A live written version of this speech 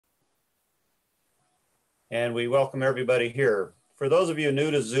and we welcome everybody here. For those of you new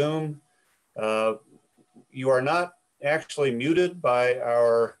to Zoom, you are not actually muted by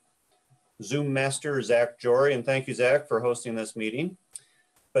our Zoom master, Zach Jory, and thank you, Zach, for hosting this meeting.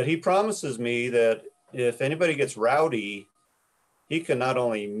 But he promises me that if anybody gets rowdy, he can not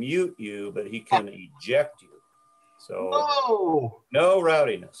only mute you, but he can eject you. So no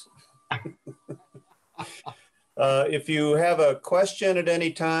rowdiness. If you have a question at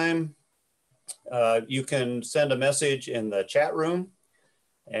any time, you can send a message in the chat room,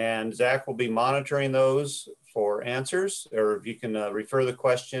 and Zach will be monitoring those for answers, or if you can refer the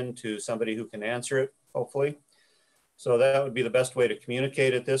question to somebody who can answer it, hopefully. So that would be the best way to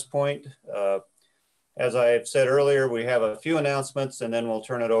communicate at this point. As I've said earlier, we have a few announcements, and then we'll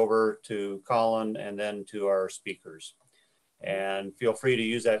turn it over to Colin and then to our speakers. And feel free to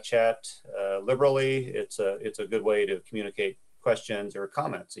use that chat liberally. It's a good way to communicate questions or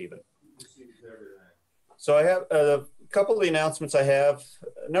comments even. So I have a couple of the announcements I have.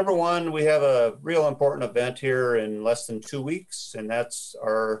 Number one, we have a real important event here in less than 2 weeks, and that's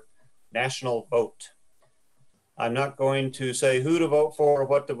our national vote. I'm not going to say who to vote for or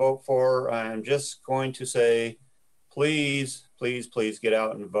what to vote for. I'm just going to say, please, please, please get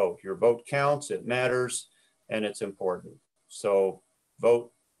out and vote. Your vote counts, it matters, and it's important. So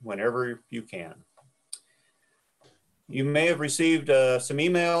vote whenever you can. You may have received some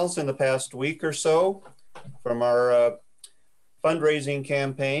emails in the past week or so from our fundraising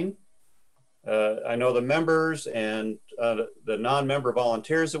campaign. I know the members and the non-member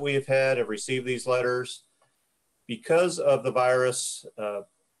volunteers that we have had have received these letters. Because of the virus,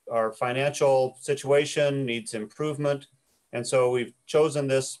 our financial situation needs improvement. And so we've chosen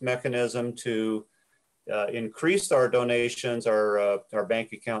this mechanism to increase our donations, our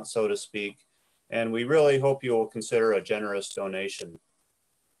bank account, so to speak. And we really hope you will consider a generous donation.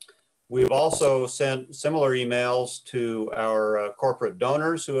 We've also sent similar emails to our corporate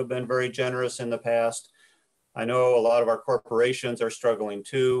donors who have been very generous in the past. I know a lot of our corporations are struggling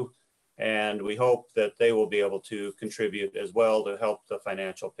too, and we hope that they will be able to contribute as well to help the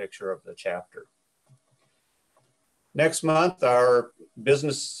financial picture of the chapter. Next month, our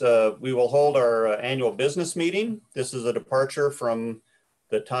business, we will hold our annual business meeting. This is a departure from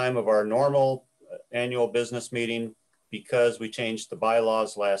the time of our normal annual business meeting because we changed the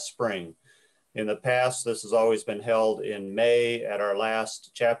bylaws last spring. In the past, this has always been held in May at our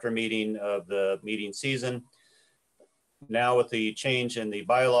last chapter meeting of the meeting season. Now with the change in the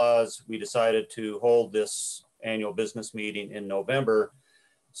bylaws, we decided to hold this annual business meeting in November.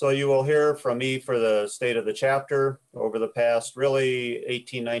 So you will hear from me for the state of the chapter over the past really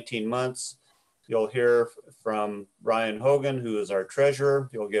 18, 19 months. You'll hear from Ryan Hogan, who is our treasurer.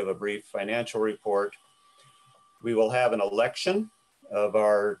 He'll give a brief financial report. We will have an election of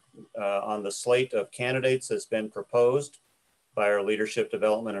our, on the slate of candidates that's been proposed by our Leadership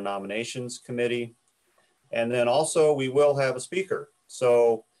Development and Nominations Committee. And then also we will have a speaker.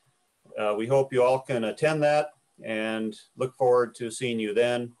 So we hope you all can attend that and look forward to seeing you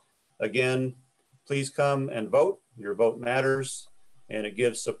then. Again, please come and vote. Your vote matters, and it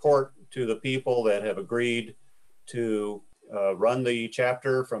gives support to the people that have agreed to run the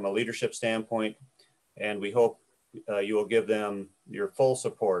chapter from a leadership standpoint. And we hope you will give them your full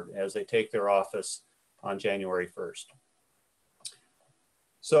support as they take their office on January 1st.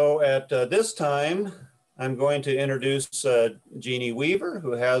 So at this time, I'm going to introduce Jeannie Weaver,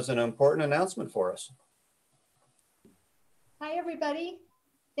 who has an important announcement for us. Hi, everybody.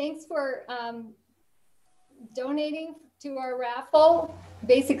 Thanks for donating to our raffle.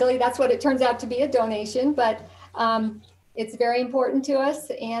 Basically, that's what it turns out to be, a donation, but it's very important to us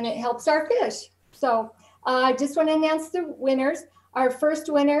and it helps our fish. So I just want to announce the winners. Our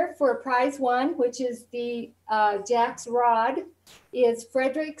first winner for prize one, which is the Jack's Rod, is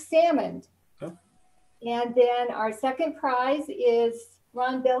Frederick Salmond. Oh. And then our second prize is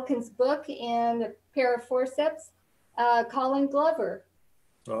Ron Belkin's book and a pair of forceps, Colin Glover.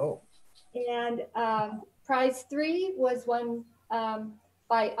 Oh. And prize three was won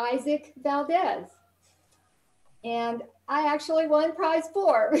by Isaac Valdez. And I actually won prize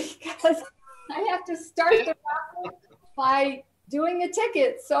four because I have to start the raffle by doing a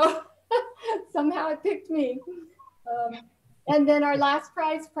ticket. So somehow it picked me. And then our last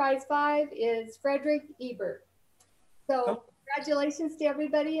prize, prize five, is Frederick Ebert. So congratulations to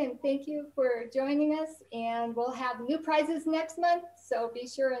everybody and thank you for joining us. And we'll have new prizes next month. So be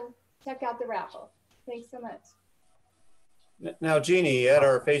sure and check out the raffle. Thanks so much. Now, Jeannie, at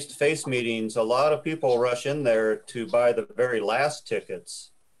our face-to-face meetings, a lot of people rush in there to buy the very last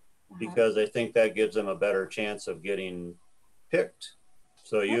tickets because they think that gives them a better chance of getting picked.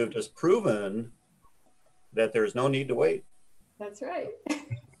 So you have just proven that there's no need to wait. That's right.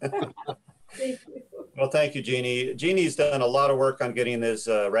 Thank you. Well, thank you, Jeannie. Jeannie's done a lot of work on getting these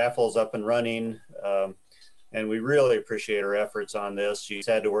raffles up and running. And we really appreciate her efforts on this. She's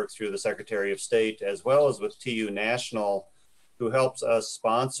had to work through the Secretary of State as well as with TU National, who helps us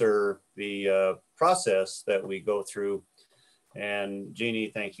sponsor the process that we go through. And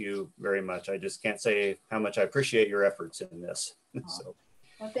Jeannie, thank you very much. I just can't say how much I appreciate your efforts in this. So,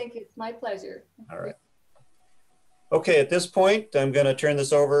 well, thank you. It's my pleasure. All right. Okay, at this point, I'm going to turn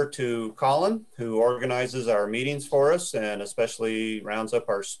this over to Colin, who organizes our meetings for us and especially rounds up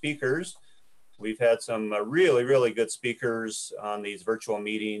our speakers. We've had some really, really good speakers on these virtual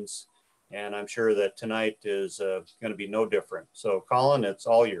meetings, and I'm sure that tonight is going to be no different. So Colin, it's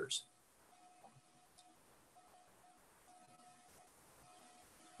all yours.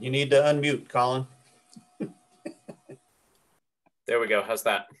 You need to unmute, Colin. There we go. How's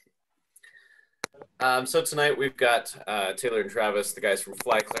that? So tonight we've got Taylor and Travis, the guys from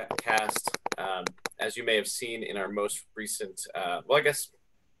FlyCast. As you may have seen in our most recent, well, I guess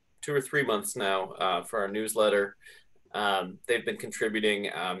 2 or 3 months now for our newsletter. They've been contributing.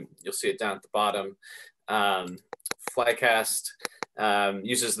 You'll see it down at the bottom. FlyCast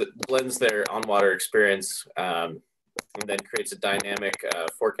blends their on-water experience and then creates a dynamic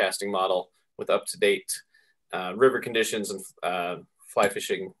forecasting model with up-to-date river conditions and fly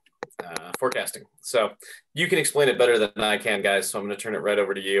fishing forecasting. So you can explain it better than I can, guys. So I'm going to turn it right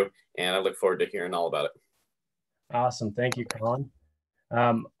over to you, and I look forward to hearing all about it. Awesome. Thank you, Colin.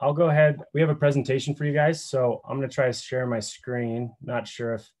 I'll go ahead. We have a presentation for you guys, so I'm going to try to share my screen. Not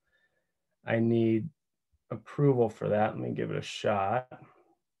sure if I need approval for that. Let me give it a shot.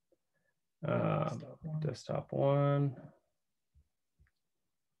 Desktop 1.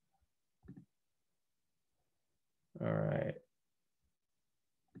 All right.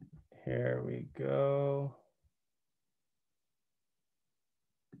 Here we go.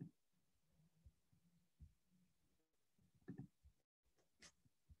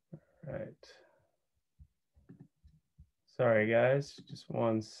 Right. Sorry, guys, just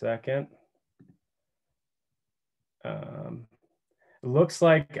 1 second. It looks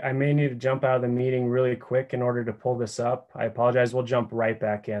like I may need to jump out of the meeting really quick in order to pull this up. I apologize. We'll jump right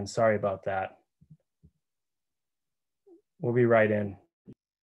back in. Sorry about that. We'll be right in.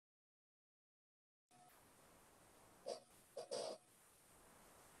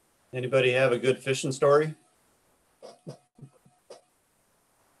 Anybody have a good fishing story?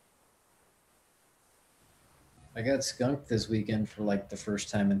 I got skunked this weekend for like the first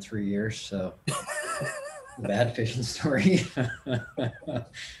time in 3 years, so bad fishing story.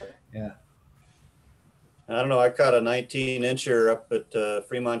 Yeah. I don't know. I caught a 19-incher up at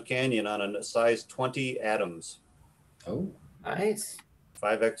Fremont Canyon on a size 20 Adams. Oh, Nice.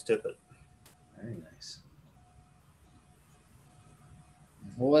 5X tippet. very nice.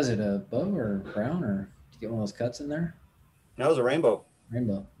 What was it, a bow or brown, or did you get one of those cuts in there? That was a rainbow.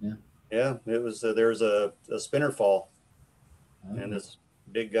 Rainbow, yeah. Yeah, it was. There was a spinner fall, Oh, and this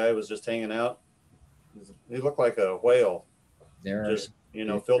big guy was just hanging out. He looked like a whale, there just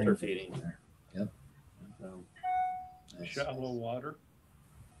are filter rainbows feeding. in there. Yep. Nice. Shallow water,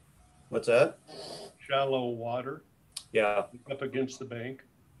 What's that? shallow water Yeah, up against the bank.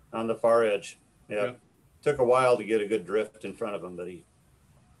 on the far edge. Yeah, Yep. took a while to get a good drift in front of him, but he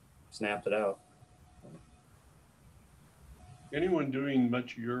snapped it out. Anyone doing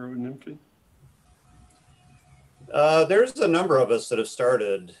much Euro nymphing? There's a number of us that have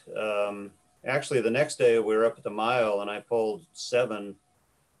started. Actually, the next day we were up at the mile and I pulled 7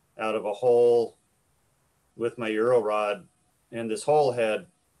 out of a hole with my Euro rod. And this hole had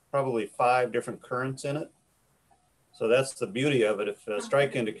probably 5 different currents in it. So that's the beauty of it. If a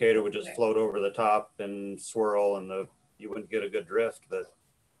strike indicator would just float over the top and swirl and you wouldn't get a good drift. But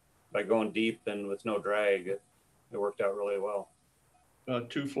by going deep and with no drag, it worked out really well.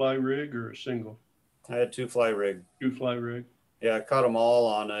 2-fly rig or a single? I had 2 fly rig. 2-fly rig. Yeah, I caught them all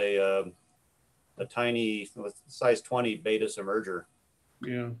on a tiny size 20 beta submerger.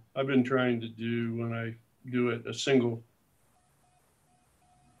 Yeah, I've been trying to do, when I do it, a single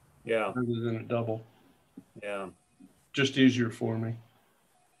Yeah, rather than a double. yeah. Just easier for me.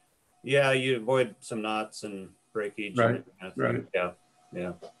 Yeah, you avoid some knots and breakage. Right, and that kind of thing. right.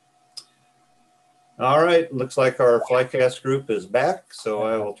 Yeah, yeah. All right, looks like our FlyCast group is back, so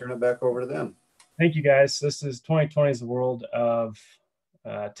I will turn it back over to them. Thank you, guys. This is 2020's world of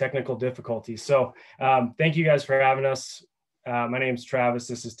technical difficulties. So thank you guys for having us. My name's Travis.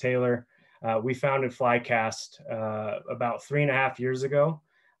 This is Taylor. We founded FlyCast about 3.5 years ago.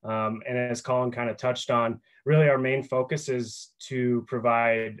 And as Colin kind of touched on, really our main focus is to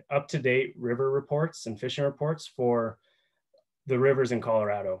provide up-to-date river reports and fishing reports for the rivers in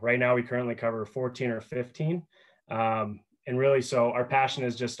Colorado. Right now, we currently cover 14 or 15. And really, so our passion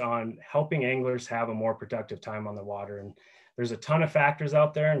is just on helping anglers have a more productive time on the water. And there's a ton of factors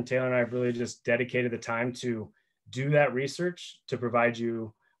out there, and Taylor and I have really just dedicated the time to do that research to provide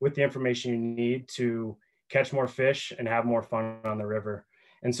you with the information you need to catch more fish and have more fun on the river.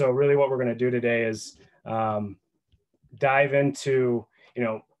 And so really what we're going to do today is dive into,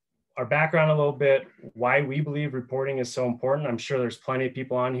 our background a little bit, why we believe reporting is so important. I'm sure there's plenty of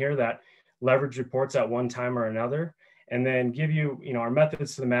people on here that leverage reports at one time or another, and then give you, our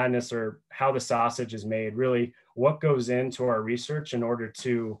methods to the madness, or how the sausage is made, really what goes into our research in order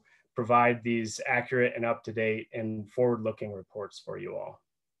to provide these accurate and up-to-date and forward-looking reports for you all.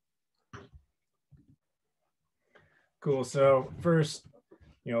 Cool. So first,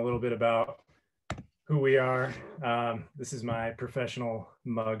 a little bit about who we are. This is my professional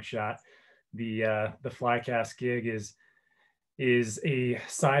mug shot. The FlyCast gig is a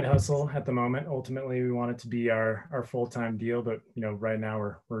side hustle at the moment. Ultimately, we want it to be our full-time deal, but right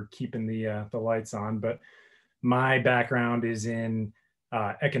now we're keeping the lights on. But my background is in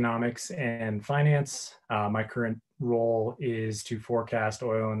economics and finance. My current role is to forecast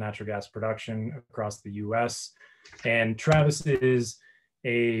oil and natural gas production across the US. And Travis is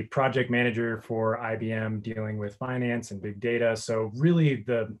a project manager for IBM dealing with finance and big data. So really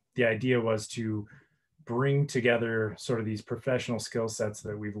the idea was to bring together sort of these professional skill sets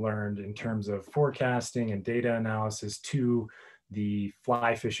that we've learned in terms of forecasting and data analysis to the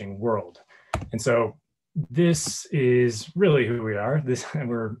fly fishing world. And so this is really who we are.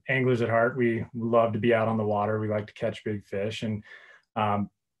 We're anglers at heart. We love to be out on the water. We like to catch big fish. And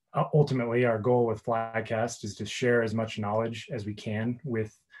ultimately, our goal with FlyCast is to share as much knowledge as we can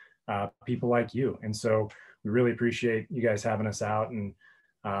with people like you. And so we really appreciate you guys having us out, and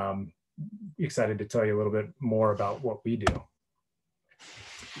excited to tell you a little bit more about what we do.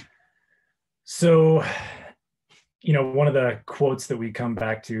 So, one of the quotes that we come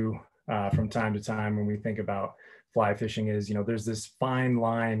back to from time to time when we think about fly fishing is, there's this fine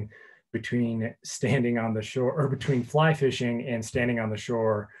line between standing on the shore, or between fly fishing and standing on the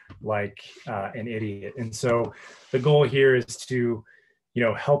shore like an idiot. And so the goal here is to,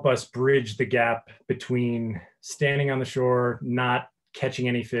 help us bridge the gap between standing on the shore, not catching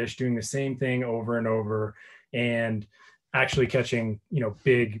any fish, doing the same thing over and over, and actually catching,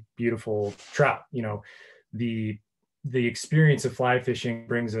 big, beautiful trout. The experience of fly fishing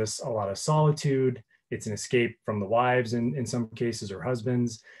brings us a lot of solitude. It's an escape from the wives in some cases, or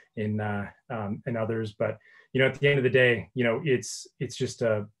husbands in others. But at the end of the day, it's just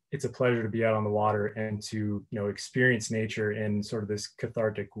it's a pleasure to be out on the water and to experience nature in sort of this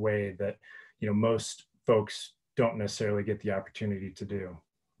cathartic way that most folks don't necessarily get the opportunity to do.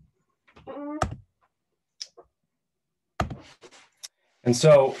 And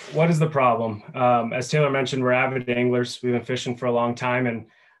so what is the problem? As Taylor mentioned, we're avid anglers. We've been fishing for a long time. And,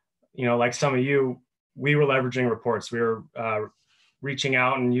 like some of you, we were leveraging reports. We were reaching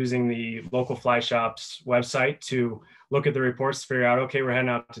out and using the local fly shop's website to look at the reports to figure out, okay, we're heading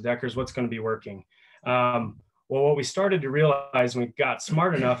out to Deckers, what's going to be working? Well, what we started to realize when we got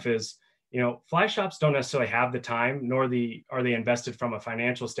smart enough is, fly shops don't necessarily have the time, nor are they invested from a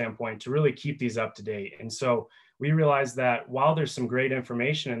financial standpoint to really keep these up to date. And so we realized that while there's some great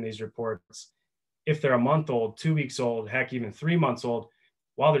information in these reports, if they're a month old, 2 weeks old, heck, even 3 months old,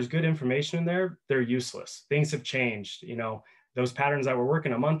 while there's good information in there, they're useless. Things have changed. Those patterns that were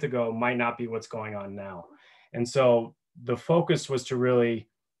working a month ago might not be what's going on now. And so the focus was to really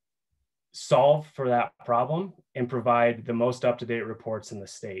solve for that problem and provide the most up-to-date reports in the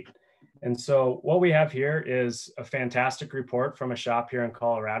state. And so what we have here is a fantastic report from a shop here in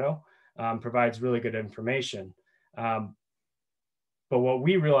Colorado, provides really good information. But what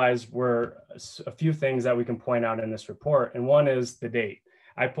we realized were a few things that we can point out in this report. And one is the date.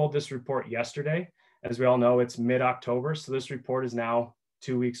 I pulled this report yesterday. As we all know, it's mid-October. So this report is now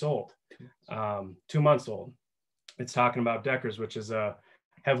 2 weeks old, 2 months old. It's talking about Deckers, which is a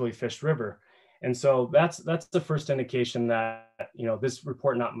heavily fished river. And so that's the first indication that, this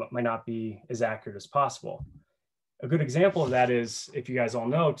report might not be as accurate as possible. A good example of that is, if you guys all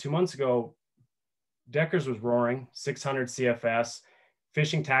know, 2 months ago, Deckers was roaring, 600 CFS.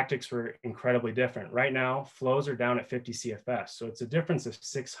 Fishing tactics were incredibly different. Right now, flows are down at 50 CFS. So it's a difference of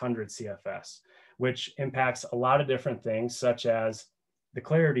 600 CFS, which impacts a lot of different things, such as the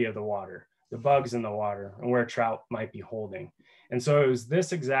clarity of the water, the bugs in the water, and where trout might be holding. And so it was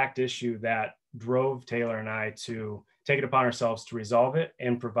this exact issue that drove Taylor and I to take it upon ourselves to resolve it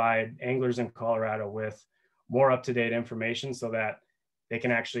and provide anglers in Colorado with more up-to-date information so that they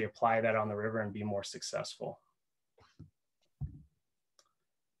can actually apply that on the river and be more successful.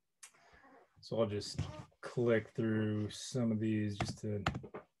 So I'll just click through some of these just to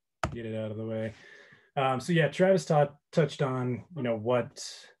get it out of the way. So yeah, Travis touched on,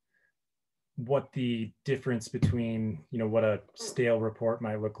 what the difference between, what a stale report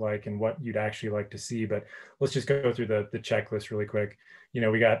might look like and what you'd actually like to see. But let's just go through the checklist really quick.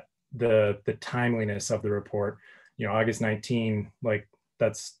 We got the timeliness of the report. August 19, like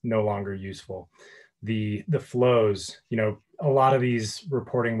that's no longer useful. The flows, a lot of these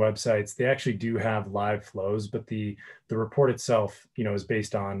reporting websites, they actually do have live flows, but the report itself, is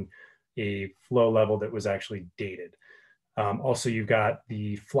based on a flow level that was actually dated. Also, you've got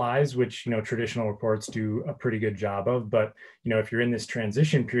the flies, which, traditional reports do a pretty good job of. But, if you're in this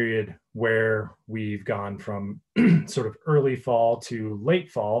transition period where we've gone from sort of early fall to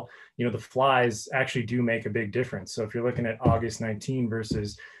late fall, the flies actually do make a big difference. So if you're looking at August 19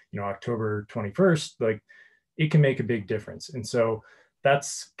 versus, October 21st, like it can make a big difference. And so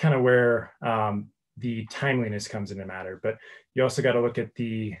that's kind of where the timeliness comes into matter. But you also got to look at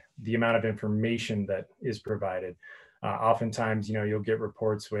the amount of information that is provided. Oftentimes, you'll get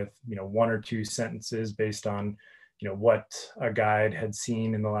reports with, 1 or 2 sentences based on, what a guide had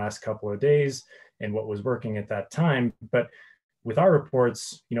seen in the last couple of days and what was working at that time. But with our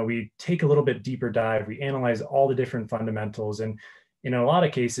reports, we take a little bit deeper dive. We analyze all the different fundamentals. And in a lot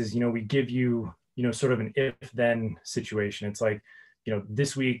of cases, we give you, sort of an if-then situation. It's like,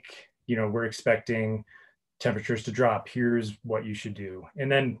 this week, we're expecting temperatures to drop. Here's what you should do.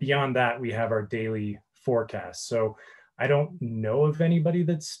 And then beyond that, we have our daily forecast. So I don't know of anybody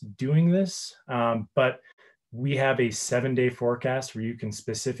that's doing this, but we have a 7-day forecast where you can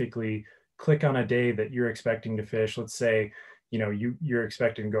specifically click on a day that you're expecting to fish. Let's say, you're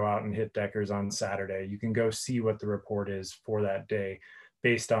expecting to go out and hit deckers on Saturday. You can go see what the report is for that day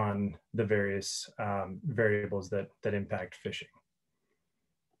based on the various variables that impact fishing.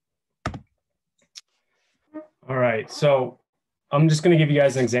 All right, so I'm just going to give you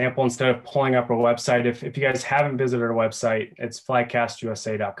guys an example instead of pulling up our website. If you guys haven't visited our website, it's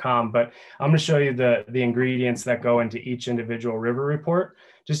flycastusa.com. But I'm going to show you the ingredients that go into each individual river report,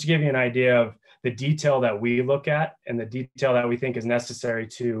 just to give you an idea of the detail that we look at and the detail that we think is necessary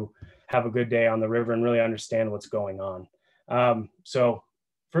to have a good day on the river and really understand what's going on. So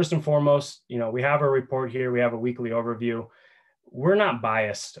first and foremost, we have our report here. We have a weekly overview. We're not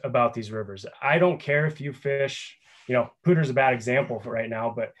biased about these rivers. I don't care if you fish, Pooter's a bad example for right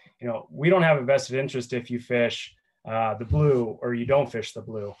now, but, we don't have a vested interest if you fish the blue or you don't fish the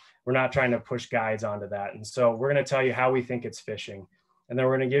blue. We're not trying to push guides onto that. And so we're going to tell you how we think it's fishing. And then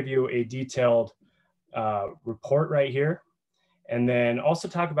we're going to give you a detailed report right here. And then also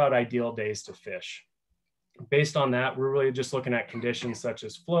talk about ideal days to fish. Based on that, we're really just looking at conditions such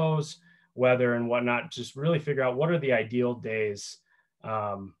as flows, weather and whatnot, just really figure out what are the ideal days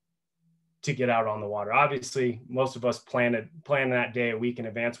to get out on the water. Obviously, most of us plan that day a week in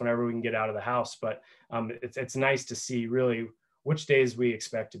advance whenever we can get out of the house, but it's nice to see really which days we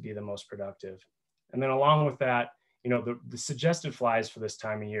expect to be the most productive. And then along with that, the suggested flies for this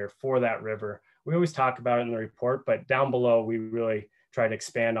time of year for that river, we always talk about it in the report, but down below, we really try to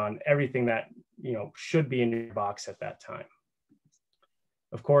expand on everything that, should be in your box at that time.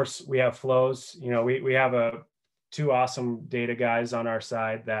 Of course, we have flows. We have 2 awesome data guys on our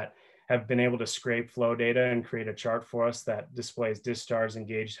side that have been able to scrape flow data and create a chart for us that displays discharge and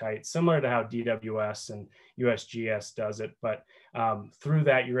gauge height, similar to how DWS and USGS does it. But through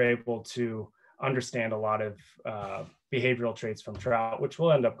that, you're able to understand a lot of behavioral traits from trout, which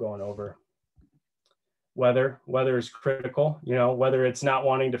we'll end up going over. Weather is critical, whether it's not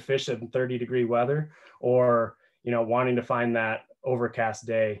wanting to fish in 30-degree weather or, wanting to find that overcast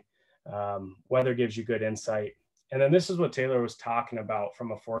day, weather gives you good insight. And then this is what Taylor was talking about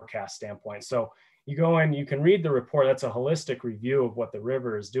from a forecast standpoint. So you go in, you can read the report. That's a holistic review of what the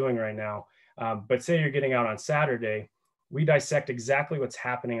river is doing right now. But say you're getting out on Saturday, we dissect exactly what's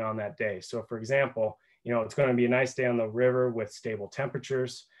happening on that day. So for example, it's going to be a nice day on the river with stable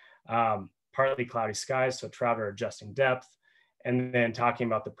temperatures, partly cloudy skies, so trout are adjusting depth, and then talking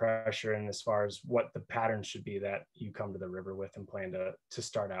about the pressure and as far as what the pattern should be that you come to the river with and plan to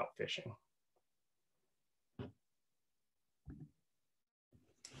start out fishing.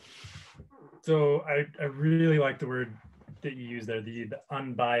 So I really like the word that you use there, the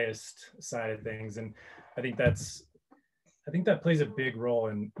unbiased side of things. And I think that plays a big role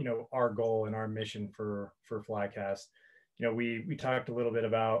in, our goal and our mission for FlyCast. We talked a little bit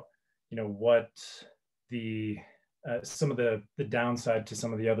about, what the some of the downside to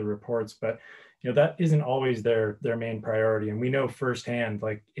some of the other reports, but that isn't always their main priority. And we know firsthand,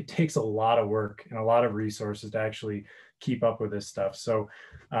 like, it takes a lot of work and a lot of resources to actually keep up with this stuff. So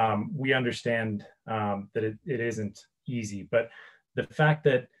we understand that it isn't easy, but the fact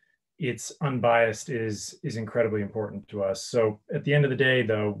that it's unbiased is incredibly important to us. So at the end of the day,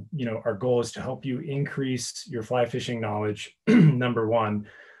 though, our goal is to help you increase your fly fishing knowledge, number one,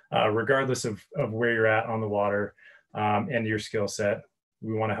 regardless of where you're at on the water and your skill set.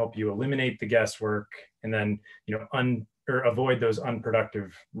 We want to help you eliminate the guesswork and then, or avoid those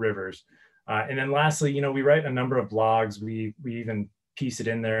unproductive rivers. And then lastly, we write a number of blogs. We even piece it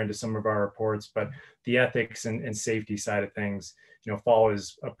in there into some of our reports, but the ethics and safety side of things, fall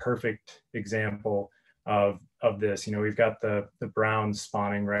is a perfect example of this. We've got the browns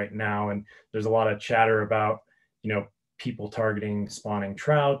spawning right now, and there's a lot of chatter about, people targeting spawning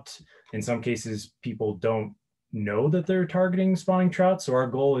trout. In some cases, people don't know that they're targeting spawning trout. So our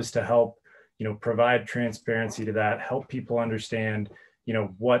goal is to help, provide transparency to that, help people understand,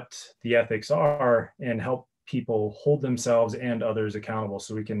 what the ethics are, and help people hold themselves and others accountable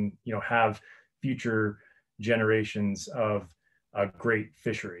so we can, have future generations of a great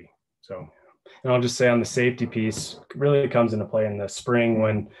fishery. So, and I'll just say on the safety piece, really comes into play in the spring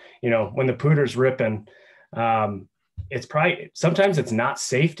when, when the pooter's ripping, it's probably, sometimes it's not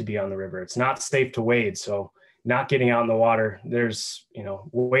safe to be on the river. It's not safe to wade. So not getting out in the water, there's,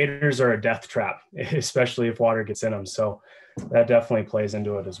 waders are a death trap, especially if water gets in them. So that definitely plays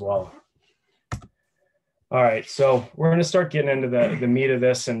into it as well. All right, so we're going to start getting into the meat of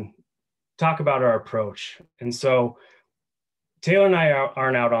this and talk about our approach. And so Taylor and I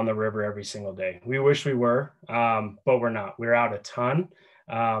aren't out on the river every single day. We wish we were, but we're not. We're out a ton.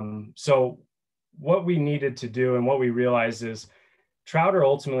 So what we needed to do and what we realized is trout are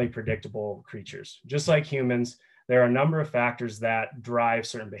ultimately predictable creatures. Just like humans, there are a number of factors that drive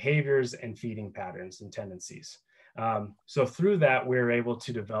certain behaviors and feeding patterns and tendencies. So through that, we were able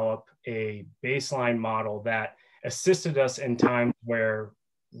to develop a baseline model that assisted us in times where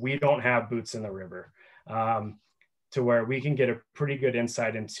we don't have boots in the river, to where we can get a pretty good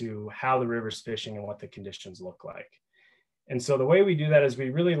insight into how the river's fishing and what the conditions look like. And so the way we do that is we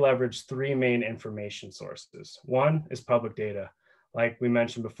really leverage three main information sources. One is public data. Like we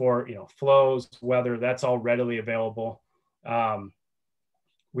mentioned before, flows, weather, that's all readily available.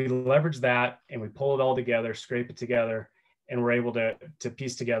 We leverage that and we pull it all together, scrape it together, and we're able to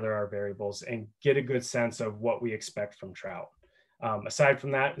piece together our variables and get a good sense of what we expect from trout. Aside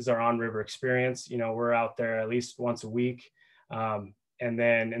from that is our on-river experience. We're out there at least once a week. And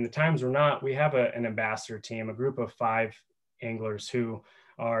then in the times we're not, we have an ambassador team, a group of 5 anglers who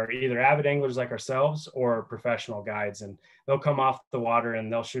are either avid anglers like ourselves or professional guides. And they'll come off the water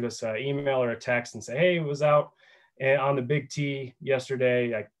and they'll shoot us an email or a text and say, hey, it was out on the Big T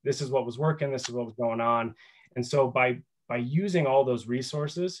yesterday. Like, this is what was working. This is what was going on. And so by using all those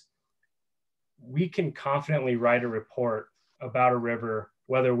resources, we can confidently write a report about a river,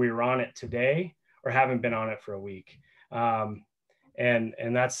 whether we were on it today or haven't been on it for a week. And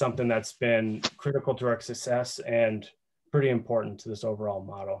that's something that's been critical to our success and pretty important to this overall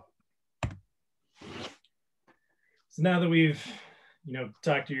model. So now that we've,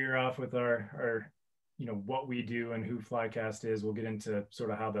 talked your ear off with our what we do and who FlyCast is, we'll get into sort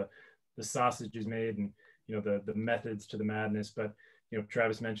of how the sausage is made and, the methods to the madness. But,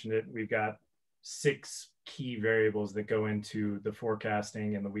 Travis mentioned it, we've got 6 key variables that go into the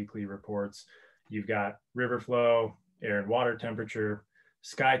forecasting and the weekly reports. You've got river flow, air and water temperature,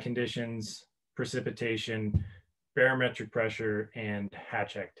 sky conditions, precipitation, barometric pressure, and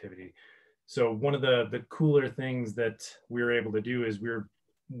hatch activity. So one of the cooler things that we were able to do is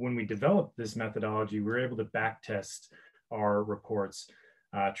when we developed this methodology, we were able to back test our reports.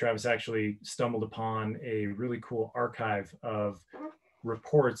 Travis actually stumbled upon a really cool archive of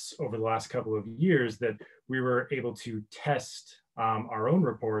reports over the last couple of years that we were able to test our own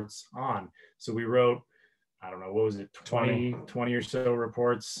reports on. So we wrote, I don't know, what was it, 20 or so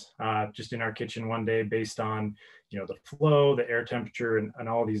reports just in our kitchen one day based on, the flow, the air temperature, and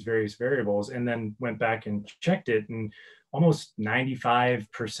all these various variables, and then went back and checked it. And almost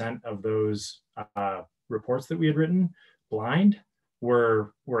 95% of those reports that we had written blind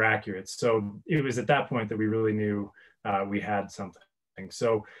were accurate. So it was at that point that we really knew we had something.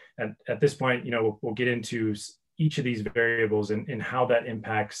 So at this point, we'll get into each of these variables and how that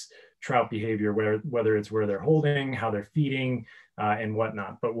impacts trout behavior, whether it's where they're holding, how they're feeding, and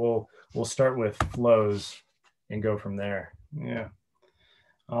whatnot. But we'll start with flows and go from there. Yeah,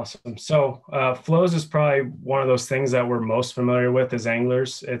 awesome. So flows is probably one of those things that we're most familiar with as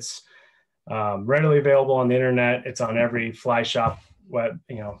anglers. It's readily available on the internet. It's on every fly shop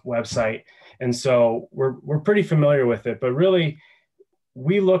website. And so we're pretty familiar with it, but really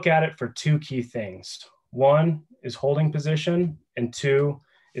we look at it for two key things. One is holding position, and two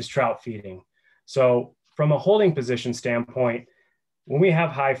is trout feeding. So from a holding position standpoint, when we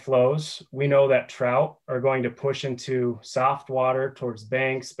have high flows, we know that trout are going to push into soft water towards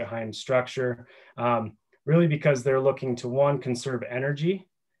banks, behind structure, really because they're looking to, one, conserve energy,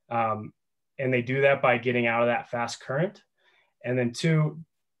 and they do that by getting out of that fast current. And then two,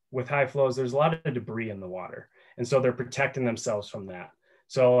 with high flows, there's a lot of debris in the water. And so they're protecting themselves from that.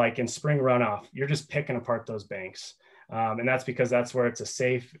 So like in spring runoff, you're just picking apart those banks. And that's because that's where it's a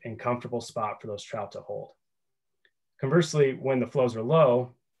safe and comfortable spot for those trout to hold. Conversely, when the flows are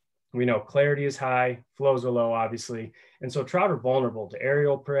low, we know clarity is high, flows are low, obviously. And so trout are vulnerable to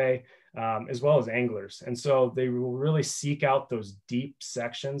aerial prey, as well as anglers. And so they will really seek out those deep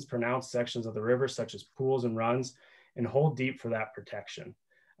sections, pronounced sections of the river, such as pools and runs, and hold deep for that protection.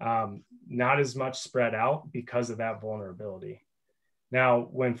 Not as much spread out because of that vulnerability. Now,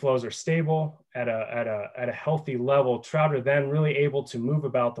 when flows are stable at a healthy level, trout are then really able to move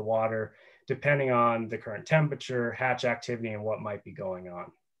about the water depending on the current temperature, hatch activity, and what might be going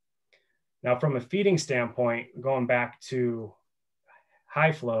on. Now, from a feeding standpoint, going back to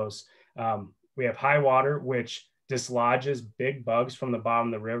high flows, we have high water, which dislodges big bugs from the bottom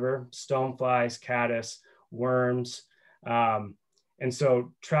of the river, stoneflies, caddis, worms. And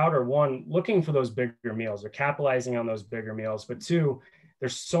so trout are, one, looking for those bigger meals. They're capitalizing on those bigger meals, but two,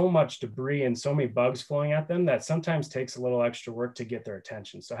 there's so much debris and so many bugs flowing at them that sometimes takes a little extra work to get their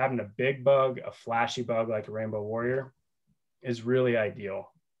attention. So having a big bug, a flashy bug like a rainbow warrior is really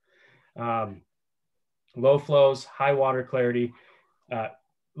ideal. Low flows, high water clarity.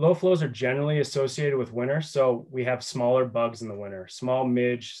 Low flows are generally associated with winter. So we have smaller bugs in the winter, small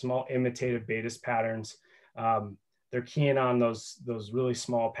midge, small imitative Baetis patterns. They're keying on those really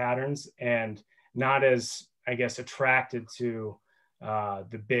small patterns and not as, I guess, attracted to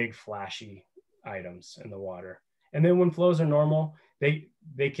the big flashy items in the water. And then when flows are normal, they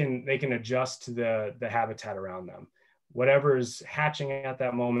can adjust to the habitat around them. Whatever is hatching at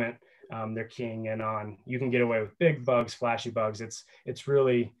that moment, they're keying in on. You can get away with big bugs, flashy bugs. It's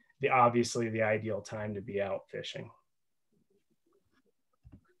really obviously the ideal time to be out fishing.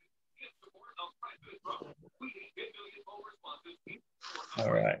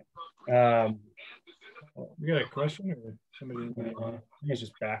 All right. We got a question or somebody? I think it's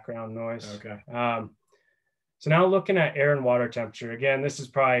just background noise. Okay. So now looking at air and water temperature, again, this is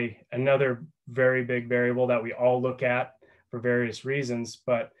probably another very big variable that we all look at for various reasons,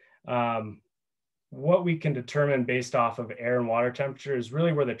 but what we can determine based off of air and water temperature is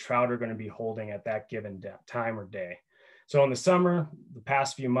really where the trout are going to be holding at that given time or day. So in the summer, the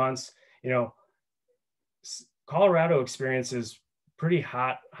past few months, Colorado experiences pretty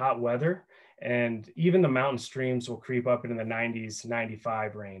hot weather, and even the mountain streams will creep up into the 90s,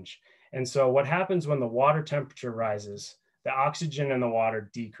 95 range. And so what happens when the water temperature rises, the oxygen in the water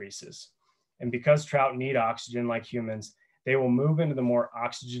decreases. And because trout need oxygen like humans, they will move into the more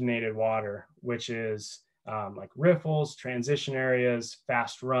oxygenated water, which is like riffles, transition areas,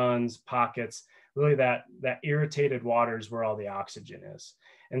 fast runs, pockets, really that irritated water is where all the oxygen is.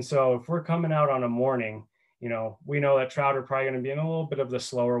 And so if we're coming out on a morning, we know that trout are probably going to be in a little bit of the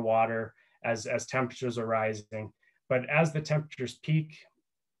slower water as temperatures are rising. But as the temperatures peak,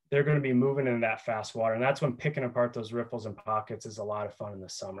 they're going to be moving into that fast water. And that's when picking apart those riffles and pockets is a lot of fun in the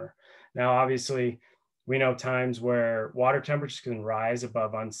summer. Now, obviously, we know times where water temperatures can rise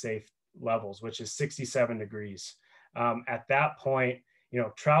above unsafe levels, which is 67 degrees. At that point,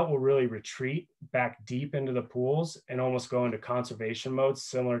 trout will really retreat back deep into the pools and almost go into conservation mode,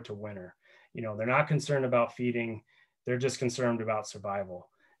 similar to winter. They're not concerned about feeding. They're just concerned about survival.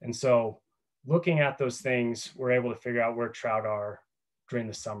 And so looking at those things, we're able to figure out where trout are during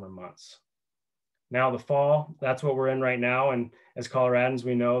the summer months. Now the fall, that's what we're in right now. And as Coloradans,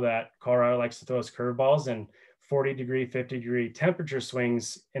 we know that Colorado likes to throw us curveballs, and 40-degree, 50-degree temperature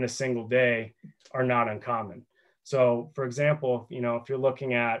swings in a single day are not uncommon. So for example, if you're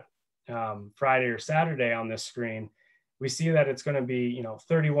looking at Friday or Saturday on this screen, we see that it's going to be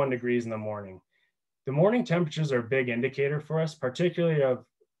 31 degrees in the morning. The morning temperatures are a big indicator for us, particularly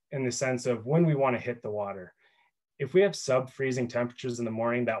in the sense of when we want to hit the water. If we have sub-freezing temperatures in the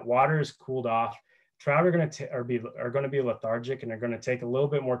morning, that water is cooled off. Trout are going to be lethargic, and they're going to take a little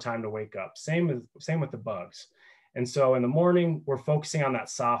bit more time to wake up. Same with the bugs. And so in the morning, we're focusing on that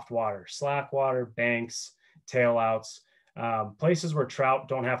soft water, slack water, banks, tailouts, places where trout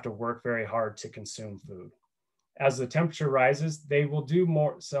don't have to work very hard to consume food. as the temperature rises, they will do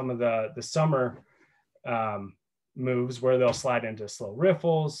some of the summer moves where they'll slide into slow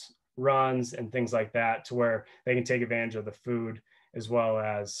riffles, runs, and things like that, to where they can take advantage of the food as well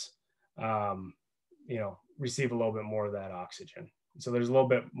as receive a little bit more of that oxygen. So there's a little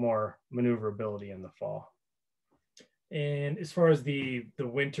bit more maneuverability in the fall. And as far as the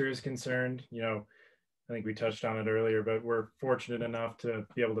winter is concerned, I think we touched on it earlier, but we're fortunate enough to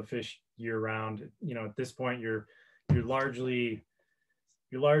be able to fish year round. At this point, you're largely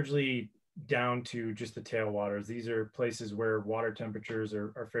down to just the tailwaters. These are places where water temperatures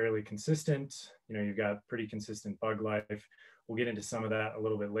are fairly consistent. You've got pretty consistent bug life. We'll get into some of that a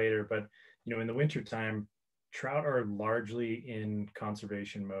little bit later, but in the wintertime, trout are largely in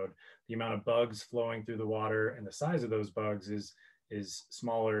conservation mode. The amount of bugs flowing through the water and the size of those bugs is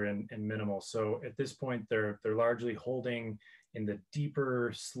smaller and minimal. So at this point, they're largely holding in the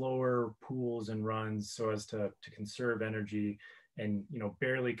deeper, slower pools and runs so as to conserve energy, and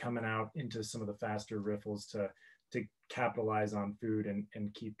barely coming out into some of the faster riffles to capitalize on food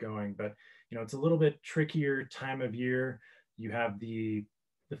and keep going. But it's a little bit trickier time of year. You have the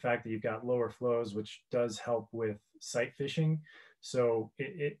fact that you've got lower flows, which does help with sight fishing. So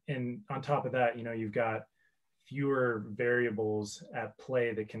and on top of that, you've got fewer variables at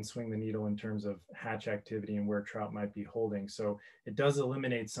play that can swing the needle in terms of hatch activity and where trout might be holding. So it does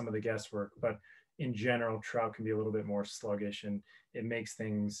eliminate some of the guesswork, but in general, trout can be a little bit more sluggish, and it makes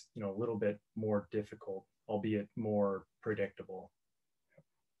things, a little bit more difficult, albeit more predictable.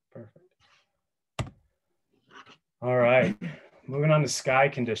 Perfect. All right, moving on to sky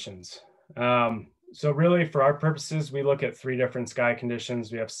conditions. So really, for our purposes, we look at 3 different sky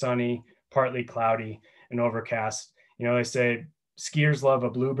conditions. We have sunny, partly cloudy, and overcast. They say skiers love a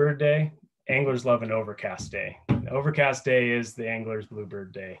bluebird day, anglers love an overcast day. An overcast day is the angler's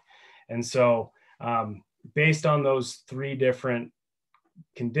bluebird day. And so based on those 3 different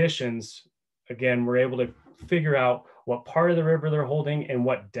conditions, again, we're able to figure out what part of the river they're holding and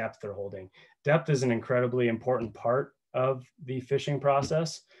what depth they're holding. Depth is an incredibly important part of the fishing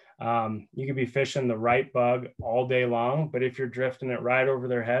process. You could be fishing the right bug all day long, but if you're drifting it right over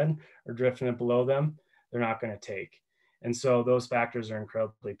their head or drifting it below them, they're not going to take. And so those factors are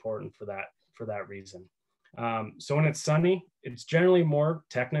incredibly important for that reason. So when it's sunny, it's generally more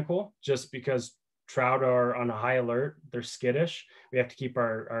technical, just because trout are on a high alert. They're skittish. We have to keep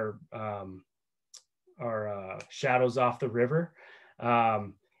our shadows off the river.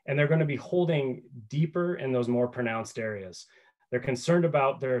 And they're going to be holding deeper in those more pronounced areas. They're concerned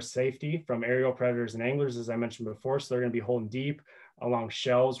about their safety from aerial predators and anglers, as I mentioned before. So they're going to be holding deep along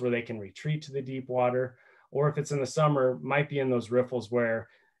shelves where they can retreat to the deep water. Or if it's in the summer, might be in those riffles where,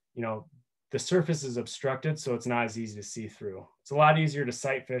 the surface is obstructed, so it's not as easy to see through. It's a lot easier to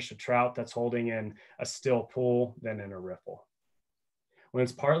sight fish a trout that's holding in a still pool than in a riffle. When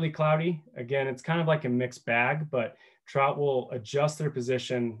it's partly cloudy, again, it's kind of like a mixed bag, but trout will adjust their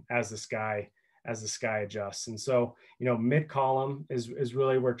position as the sky adjusts. And so, mid-column is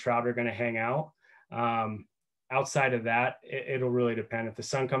really where trout are going to hang out. Outside of that, it'll really depend. If the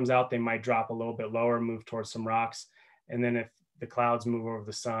sun comes out, they might drop a little bit lower, move towards some rocks. And then if the clouds move over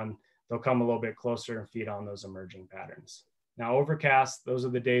the sun, they'll come a little bit closer and feed on those emerging patterns. Now, overcast, those are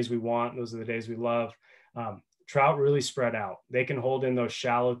the days we want. Those are the days we love. Trout really spread out. They can hold in those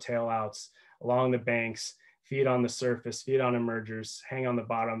shallow tail outs along the banks, feed on the surface, feed on emergers, hang on the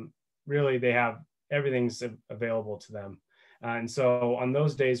bottom. Really, they have everything's available to them. And so on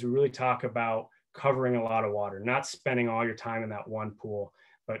those days, we really talk about covering a lot of water, not spending all your time in that one pool,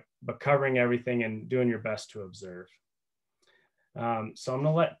 but covering everything and doing your best to observe. So I'm going to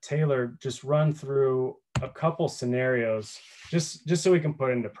let Taylor just run through a couple scenarios just so we can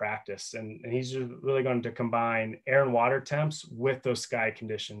put into practice. And he's just really going to combine air and water temps with those sky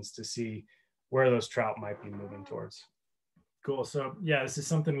conditions to see where those trout might be moving towards. Cool. So yeah, this is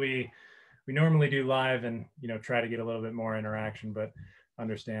something we normally do live and, try to get a little bit more interaction, but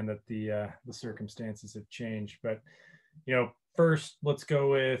understand that the circumstances have changed. But, first, let's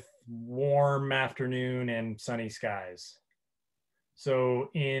go with warm afternoon and sunny skies. So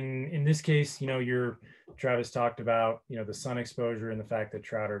in this case, Travis talked about, the sun exposure and the fact that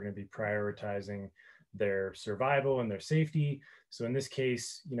trout are going to be prioritizing their survival and their safety. So in this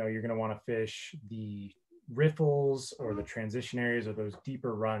case, you're going to want to fish the riffles or the transition areas or those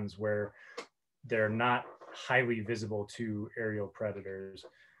deeper runs where they're not highly visible to aerial predators.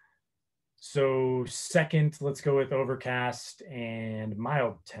 So second, let's go with overcast and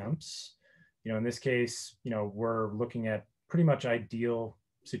mild temps. In this case, we're looking at pretty much ideal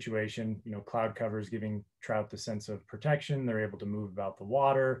situation. Cloud cover is giving trout the sense of protection. They're able to move about the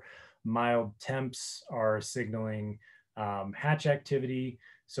water. Mild temps are signaling hatch activity.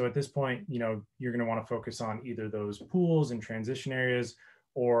 So at this point, you're going to want to focus on either those pools and transition areas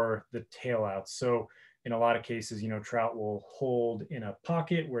or the tailouts. So in a lot of cases, trout will hold in a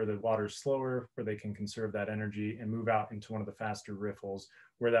pocket where the water's slower, where they can conserve that energy and move out into one of the faster riffles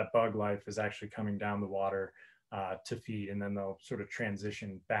where that bug life is actually coming down the water to feed, and then they'll sort of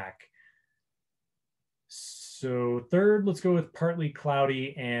transition back. So third, let's go with partly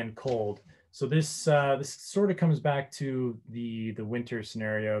cloudy and cold. So this sort of comes back to the winter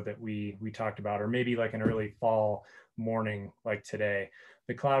scenario that we talked about, or maybe like an early fall morning like today.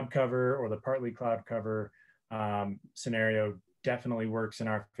 The cloud cover or the partly cloud cover scenario definitely works in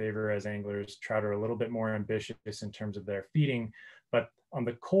our favor as anglers. Trout are a little bit more ambitious in terms of their feeding, but on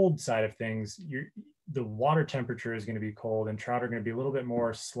the cold side of things, the water temperature is going to be cold, and trout are going to be a little bit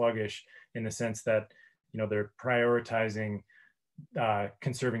more sluggish in the sense that they're prioritizing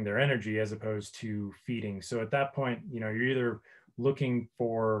conserving their energy as opposed to feeding. So at that point, you're either waiting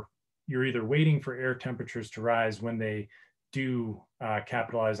for air temperatures to rise when they do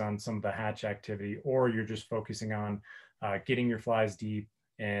capitalize on some of the hatch activity, or you're just focusing on getting your flies deep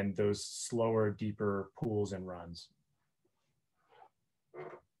and those slower, deeper pools and runs.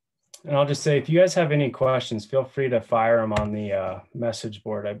 And I'll just say, if you guys have any questions, feel free to fire them on the message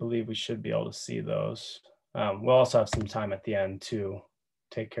board. I believe we should be able to see those. We'll also have some time at the end to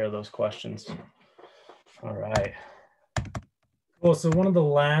take care of those questions. All right. Cool. So one of the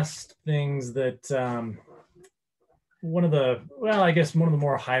last things that, one of the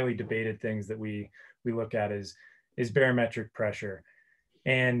more highly debated things that we look at is barometric pressure.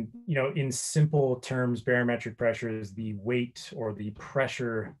 And, in simple terms, barometric pressure is the weight or the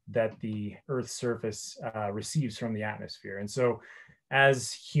pressure that the Earth's surface receives from the atmosphere. And so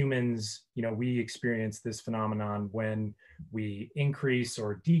as humans, we experience this phenomenon when we increase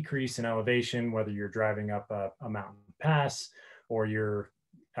or decrease in elevation, whether you're driving up a mountain pass or you're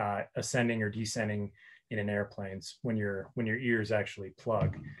ascending or descending in an airplane when your ears actually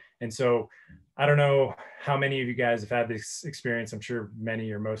plug. And so I don't know how many of you guys have had this experience. I'm sure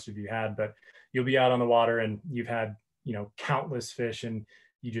many or most of you had, but you'll be out on the water and you've had, countless fish and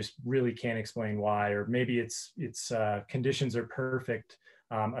you just really can't explain why, or maybe it's conditions are perfect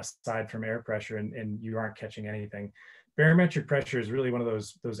aside from air pressure and you aren't catching anything. Barometric pressure is really one of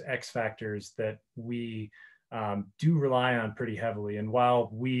those X factors that we do rely on pretty heavily. And while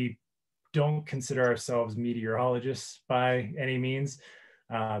we don't consider ourselves meteorologists by any means,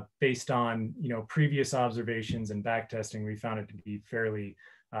 based on previous observations and back testing, we found it to be fairly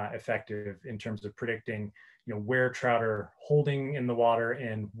effective in terms of predicting where trout are holding in the water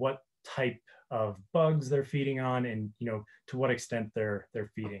and what type of bugs they're feeding on, and to what extent they're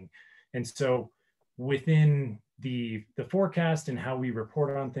feeding. And so within the forecast and how we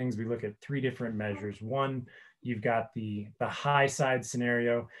report on things, we look at three different measures. One, you've got the high side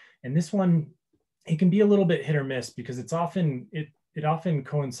scenario, and this one, it can be a little bit hit or miss because it often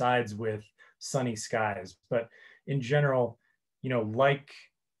coincides with sunny skies. But in general, like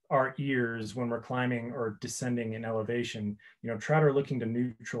our ears when we're climbing or descending in elevation, trout are looking to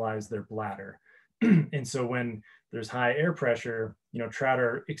neutralize their bladder. And so when there's high air pressure, trout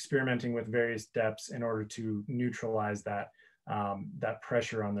are experimenting with various depths in order to neutralize that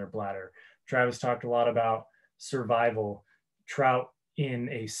pressure on their bladder. Travis talked a lot about survival. Trout in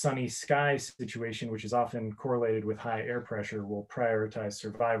a sunny sky situation, which is often correlated with high air pressure, will prioritize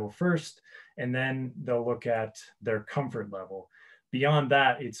survival first, and then they'll look at their comfort level. Beyond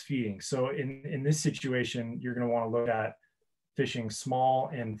that, it's feeding. So in this situation, you're going to want to look at fishing small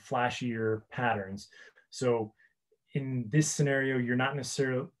and flashier patterns. So in this scenario,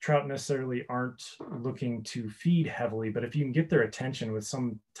 trout necessarily aren't looking to feed heavily, but if you can get their attention with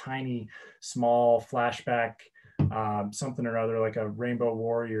some tiny, small flashback, something or other like a rainbow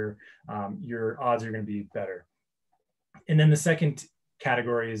warrior, your odds are going to be better. And then the second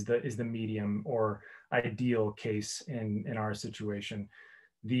category is the medium or ideal case in our situation.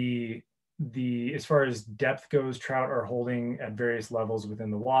 As far as depth goes, trout are holding at various levels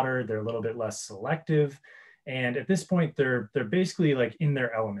within the water. They're a little bit less selective, and at this point, they're basically like in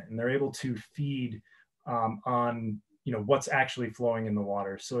their element, and they're able to feed on what's actually flowing in the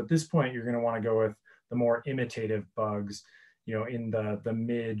water. So at this point, you're going to want to go with the more imitative bugs, in the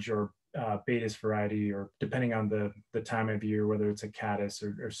midge or Baetis variety, or depending on the time of year, whether it's a caddis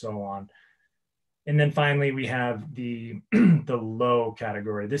or so on. And then finally, we have the low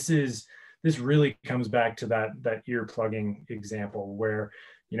category. This really comes back to that ear plugging example where,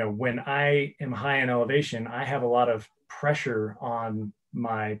 when I am high in elevation, I have a lot of pressure on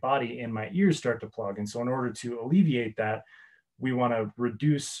my body and my ears start to plug. And so in order to alleviate that, we want to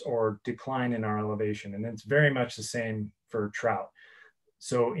reduce or decline in our elevation. And it's very much the same for trout.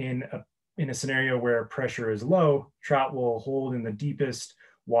 So in a scenario where pressure is low, trout will hold in the deepest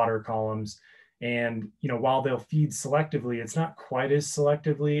water columns. And, you know, while they'll feed selectively, it's not quite as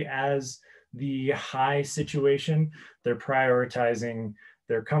selectively as the high situation. They're prioritizing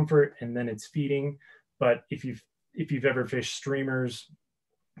their comfort and then it's feeding. But if you've ever fished streamers,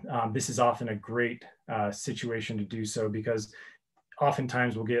 this is often a great situation to do so, because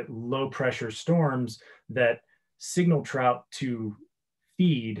oftentimes we'll get low pressure storms that signal trout to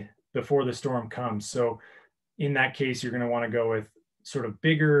feed before the storm comes. So in that case, you're going to want to go with sort of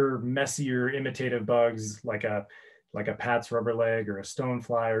bigger, messier imitative bugs like a Pat's rubber leg or a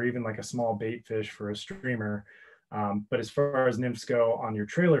stonefly, or even like a small bait fish for a streamer. But as far as nymphs go on your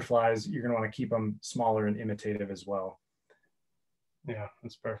trailer flies, you're going to want to keep them smaller and imitative as well. Yeah,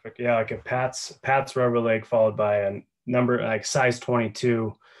 that's perfect. Yeah, like a Pat's rubber leg followed by a number like size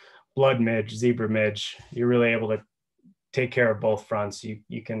 22 blood midge, zebra midge. You're really able to take care of both fronts.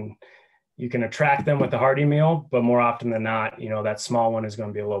 You can attract them with the hearty meal, but more often than not, you know, that small one is going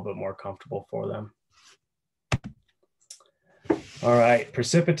to be a little bit more comfortable for them. All right,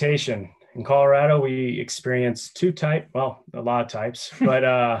 precipitation. In Colorado, we experience a lot of types,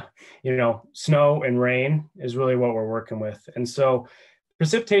 but you know, snow and rain is really what we're working with. And so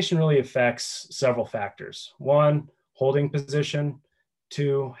precipitation really affects several factors. 1, holding position,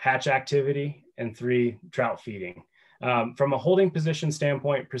 2, hatch activity, and 3, trout feeding. From a holding position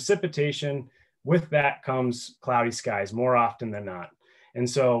standpoint, precipitation, with that comes cloudy skies more often than not. And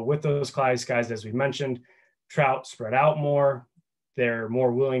so with those cloudy skies, as we mentioned, trout spread out more, they're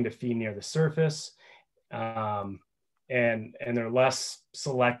more willing to feed near the surface, and they're less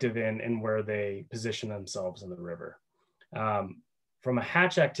selective in where they position themselves in the river. From a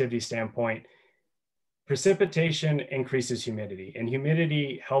hatch activity standpoint, precipitation increases humidity, and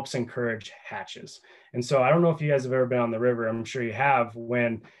humidity helps encourage hatches. And so I don't know if you guys have ever been on the river. I'm sure you have.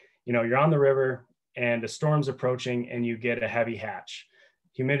 When, you know, you're on the river and a storm's approaching and you get a heavy hatch,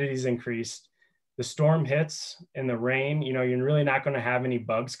 humidity's increased, the storm hits and the rain, you know, you're really not going to have any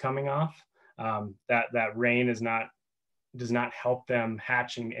bugs coming off. That rain does not help them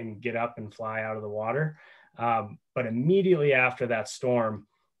hatch and get up and fly out of the water. But immediately after that storm,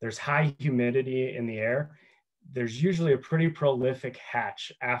 there's high humidity in the air. There's usually a pretty prolific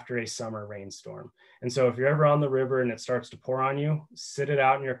hatch after a summer rainstorm. And so if you're ever on the river and it starts to pour on you, sit it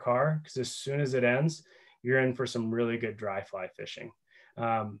out in your car, because as soon as it ends, you're in for some really good dry fly fishing.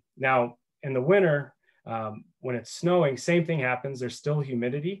 Now, in the winter, when it's snowing, same thing happens. There's still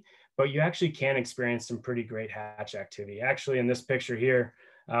humidity, but you actually can experience some pretty great hatch activity. Actually, in this picture here,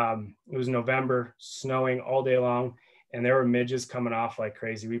 it was November, snowing all day long, and there were midges coming off like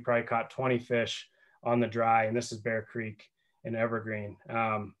crazy. We probably caught 20 fish on the dry, and this is Bear Creek in Evergreen.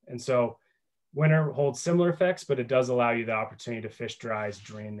 And so winter holds similar effects, but it does allow you the opportunity to fish dries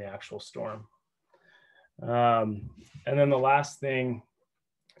during the actual storm. And then the last thing,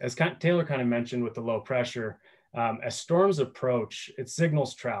 as Taylor kind of mentioned with the low pressure, as storms approach, it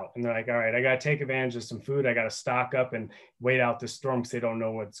signals trout, and they're like, all right, I got to take advantage of some food. I got to stock up and wait out this storm because they don't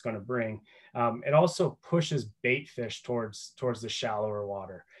know what it's going to bring. It also pushes bait fish towards the shallower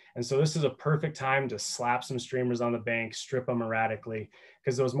water. And so this is a perfect time to slap some streamers on the bank, strip them erratically,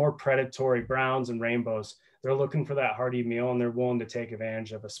 because those more predatory browns and rainbows, they're looking for that hearty meal, and they're willing to take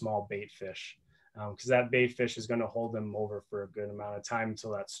advantage of a small bait fish, because that bait fish is going to hold them over for a good amount of time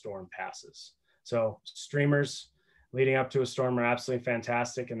until that storm passes. So streamers leading up to a storm are absolutely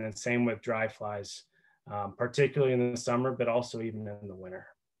fantastic. And then same with dry flies, particularly in the summer, but also even in the winter.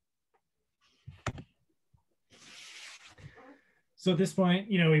 So at this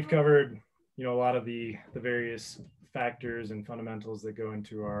point, you know, we've covered, you know, a lot of the various factors and fundamentals that go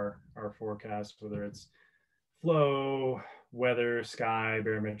into our forecast, whether it's flow, weather, sky,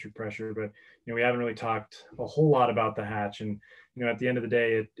 barometric pressure, but you know, we haven't really talked a whole lot about the hatch. And you know, at the end of the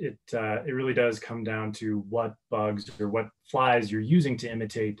day, it really does come down to what bugs or what flies you're using to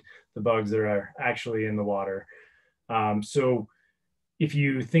imitate the bugs that are actually in the water. So if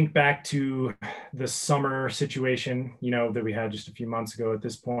you think back to the summer situation, you know, that we had just a few months ago, at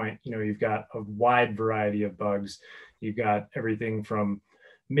this point, you know, you've got a wide variety of bugs. You've got everything from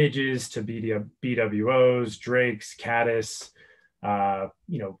midges to BWOs, drakes, caddis,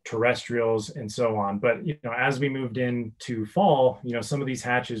 you know, terrestrials, and so on. But, you know, as we moved into fall, you know, some of these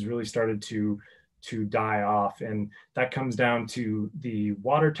hatches really started to die off. And that comes down to the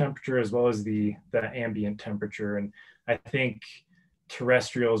water temperature as well as the ambient temperature. And I think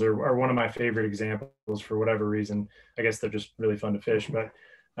terrestrials are one of my favorite examples for whatever reason. I guess they're just really fun to fish. But,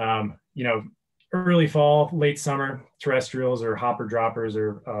 you know, early fall, late summer, terrestrials or hopper droppers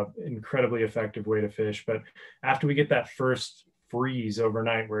are incredibly effective way to fish. But after we get that first freeze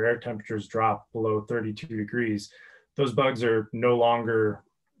overnight where air temperatures drop below 32 degrees, those bugs are no longer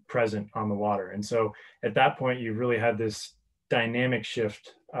present on the water. And so at that point, you've really had this dynamic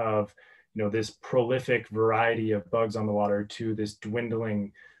shift of, this prolific variety of bugs on the water to this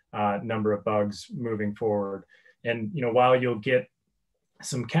dwindling number of bugs moving forward. And, while you'll get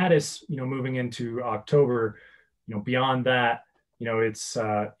some caddis, moving into October, beyond that, it's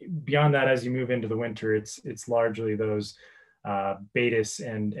beyond that, as you move into the winter, it's largely those Baetis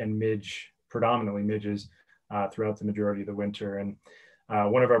and midge, predominantly midges, throughout the majority of the winter. And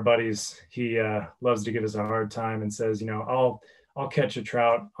one of our buddies, he loves to give us a hard time and says, I'll catch a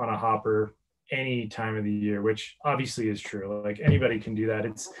trout on a hopper any time of the year, which obviously is true. Like anybody can do that.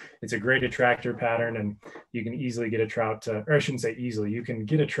 It's a great attractor pattern, and you can easily get a trout to, or I shouldn't say easily, you can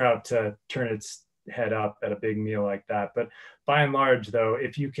get a trout to turn its head up at a big meal like that. But by and large, though,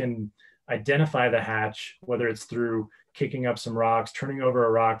 if you can identify the hatch, whether it's through kicking up some rocks, turning over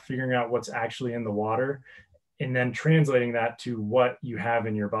a rock, figuring out what's actually in the water, and then translating that to what you have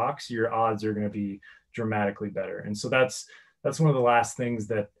in your box, your odds are going to be dramatically better. And so that's one of the last things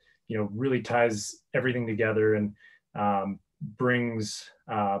that really ties everything together and brings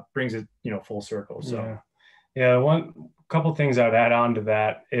it full circle. So yeah, one couple things I would add on to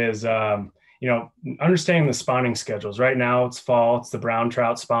that is understanding the spawning schedules. Right now it's fall, it's the brown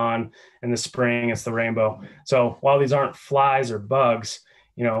trout spawn. In the spring it's the rainbow. So while these aren't flies or bugs,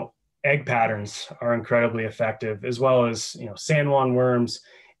 egg patterns are incredibly effective, as well as San Juan worms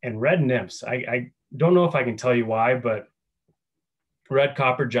and red nymphs. I don't know if I can tell you why, but red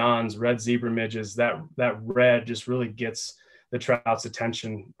copper johns, red zebra midges, that red just really gets the trout's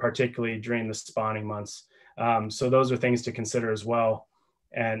attention, particularly during the spawning months. So those are things to consider as well.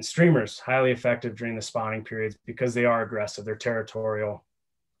 And streamers, highly effective during the spawning periods because they are aggressive, they're territorial.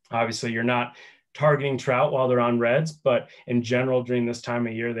 Obviously, you're not targeting trout while they're on reds, but in general, during this time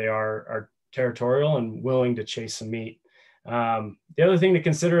of year, they are territorial and willing to chase some meat. The other thing to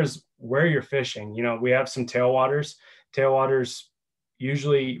consider is where you're fishing. We have some tailwaters. Tailwaters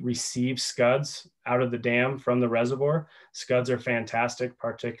usually receive scuds out of the dam from the reservoir. Scuds are fantastic,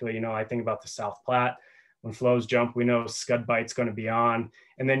 particularly, I think about the South Platte. When flows jump, we know scud bite's going to be on.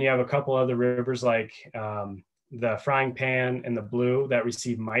 And then you have a couple other rivers like the Frying Pan and the Blue that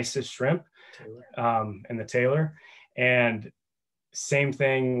receive mysis shrimp and the Taylor. And same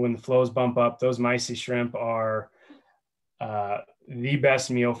thing when the flows bump up, those mysis shrimp are the best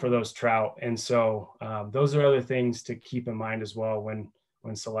meal for those trout. And so those are other things to keep in mind as well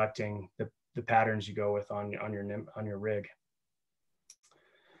when selecting the patterns you go with on your rig.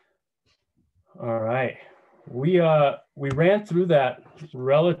 All right, we ran through that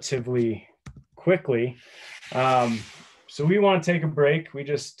relatively quickly. So we want to take a break. We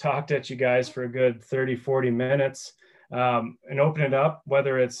just talked at you guys for a good 30-40 minutes and open it up,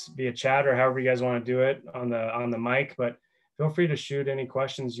 whether it's via chat or however you guys want to do it on the mic, but feel free to shoot any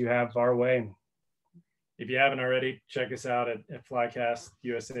questions you have our way. If you haven't already, check us out at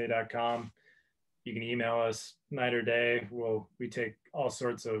flycastusa.com. You can email us night or day. We take all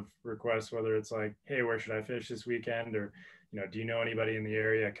sorts of requests, whether it's like, hey, where should I fish this weekend? Or, do you know anybody in the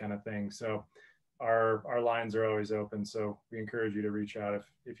area kind of thing. So our lines are always open. So we encourage you to reach out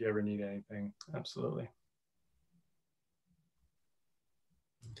if you ever need anything. Absolutely.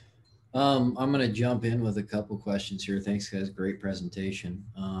 I'm going to jump in with a couple questions here. Thanks, guys. Great presentation.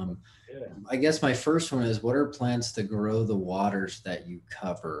 I guess my first one is, what are plans to grow the waters that you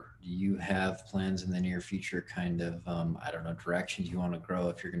cover? Do you have plans in the near future, kind of, directions you want to grow?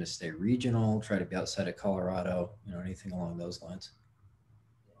 If you're going to stay regional, try to be outside of Colorado, anything along those lines?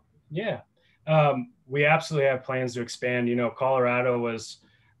 Yeah, we absolutely have plans to expand. Colorado was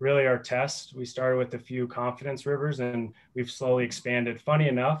really our test. We started with a few confidence rivers and we've slowly expanded. Funny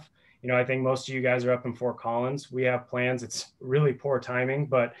enough, I think most of you guys are up in Fort Collins. We have plans. It's really poor timing,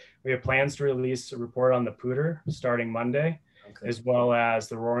 but we have plans to release a report on the Pooter starting Monday, as well as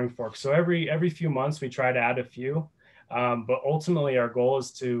the Roaring Fork. So every few months we try to add a few, but ultimately our goal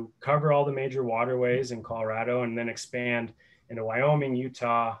is to cover all the major waterways in Colorado and then expand into Wyoming,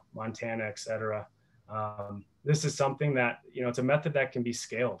 Utah, Montana, et cetera. This is something that, it's a method that can be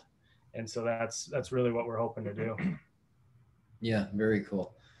scaled. And so that's really what we're hoping to do. Yeah, very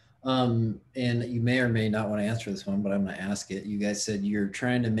cool. And you may or may not want to answer this one, but I'm going to ask it. You guys said you're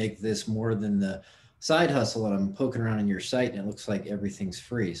trying to make this more than the side hustle, and I'm poking around on your site and it looks like everything's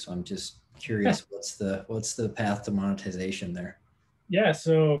free. So I'm just curious, what's the path to monetization there? Yeah.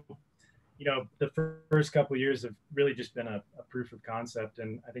 So, you know, the first couple of years have really just been a proof of concept,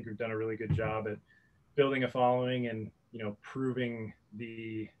 and I think we've done a really good job at building a following and, you know, proving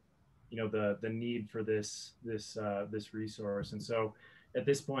the, you know, the need for this resource. And so at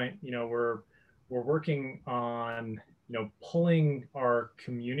this point, you know, we're working on, you know, pulling our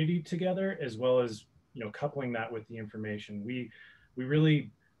community together, as well as, you know, coupling that with the information. We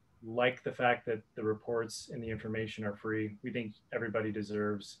really like the fact that the reports and the information are free. We think everybody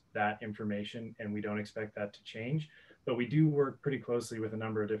deserves that information, and we don't expect that to change. But we do work pretty closely with a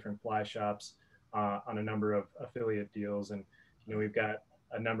number of different fly shops on a number of affiliate deals. And, you know, we've got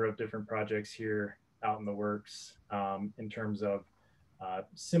a number of different projects here out in the works in terms of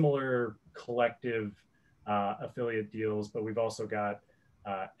similar collective affiliate deals, but we've also got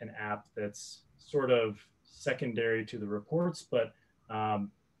an app that's sort of secondary to the reports, but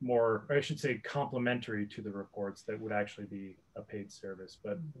more, or I should say, complementary to the reports that would actually be a paid service.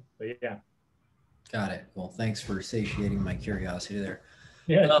 But yeah. Got it. Well, thanks for satiating my curiosity there.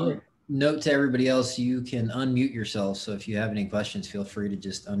 Yeah, sure. Note to everybody else, you can unmute yourself. So if you have any questions, feel free to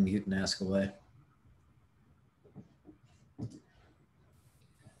just unmute and ask away.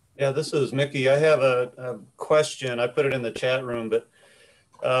 Yeah, this is Mickey. I have a question. I put it in the chat room, but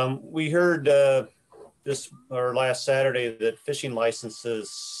we heard last Saturday that fishing licenses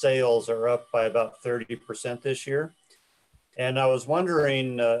sales are up by about 30% this year. And I was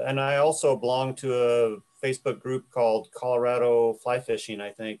wondering, and I also belong to a Facebook group called Colorado Fly Fishing, I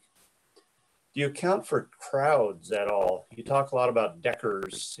think. Do you account for crowds at all? You talk a lot about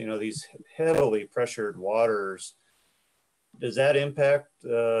deckers, you know, these heavily pressured waters. Does that impact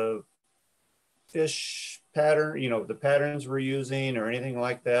fish pattern, you know, the patterns we're using or anything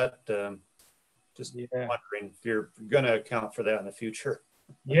like that? Just wondering if you're going to account for that in the future.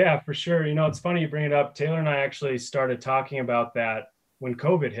 Yeah, for sure. You know, it's funny you bring it up. Taylor and I actually started talking about that when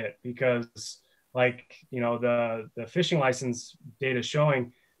COVID hit, because like, you know, the fishing license data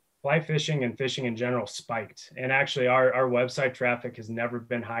showing fly fishing and fishing in general spiked. And actually our website traffic has never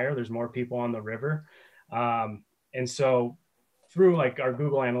been higher. There's more people on the river. And so through like our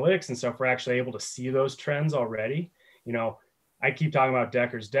Google Analytics and stuff, we're actually able to see those trends already. You know, I keep talking about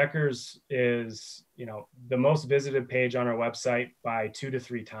Deckers. Deckers is, you know, the most visited page on our website by 2 to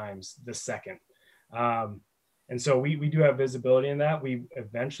 3 times the second. And so we do have visibility in that. We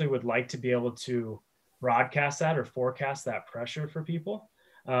eventually would like to be able to broadcast that or forecast that pressure for people.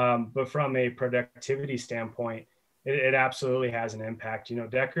 But from a productivity standpoint, it absolutely has an impact. You know,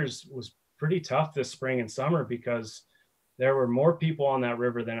 Deckers was pretty tough this spring and summer because there were more people on that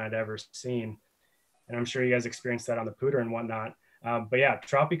river than I'd ever seen. And I'm sure you guys experienced that on the Pooter and whatnot. But yeah,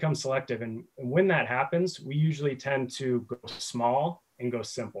 trout becomes selective. And when that happens, we usually tend to go small and go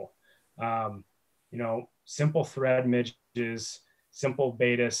simple. You know, simple thread midges, simple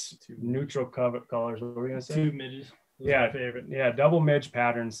Baetis, neutral colors. What were we going to say? Tube midges. Yeah, my favorite. Yeah, double midge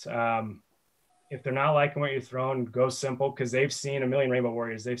patterns. If they're not liking what you're throwing, go simple, because they've seen a million Rainbow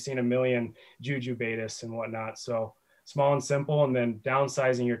Warriors. They've seen a million Juju Baetis and whatnot. So small and simple, and then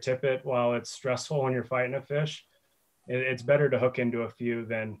downsizing your tippet while it's stressful when you're fighting a fish. It's better to hook into a few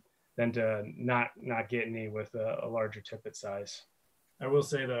than to not get any with a larger tippet size. I will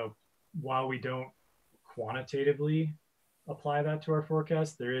say though, while we don't quantitatively apply that to our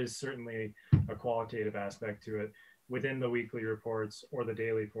forecast, there is certainly a qualitative aspect to it. Within the weekly reports or the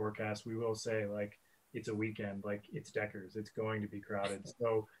daily forecast, we will say like, it's a weekend, like it's Deckers, it's going to be crowded,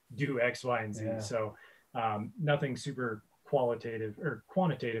 so do X, Y, and Z. Yeah. So nothing super qualitative or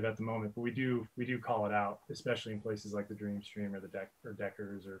quantitative at the moment, but we do call it out, especially in places like the Dream Stream or the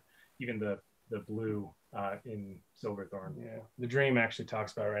Deckers, or even the blue in Silverthorne. Yeah, the Dream actually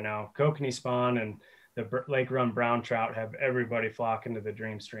talks about it right now. Kokanee spawn and the Lake Run brown trout have everybody flocking to the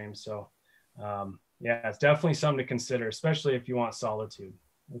Dream Stream. So yeah, it's definitely something to consider, especially if you want solitude,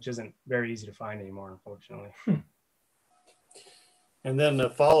 which isn't very easy to find anymore, unfortunately. And then the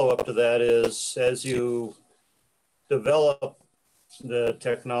follow-up to that is, as you develop the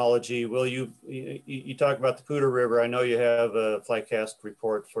technology, will you talk about the Pooter River? I know you have a FlyCast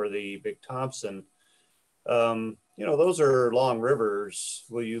report for the Big Thompson. You know, those are long rivers.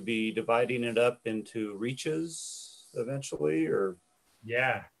 Will you be dividing it up into reaches eventually, or?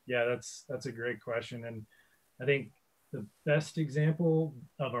 Yeah, that's a great question. And I think the best example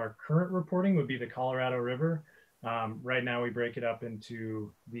of our current reporting would be the Colorado River. Right now we break it up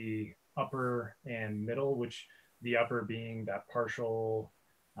into the upper and middle, which the upper being that partial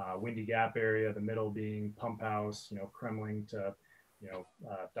Windy Gap area, the middle being Pump House, you know, Kremling to, you know,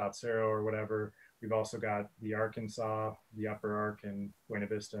 Dotsero or whatever, We've also got the Arkansas, the Upper Ark, and Buena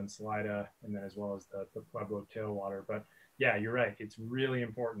Vista and Salida, and then as well as the Pueblo tailwater. But yeah, you're right. It's really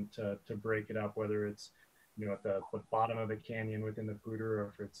important to break it up, whether it's, you know, at the bottom of the canyon within the Poudre,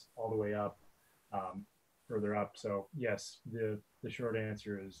 or if it's all the way up, further up. So yes, the short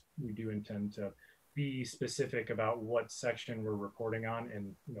answer is we do intend to be specific about what section we're reporting on,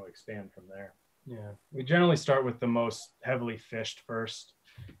 and, you know, expand from there. Yeah, we generally start with the most heavily fished first.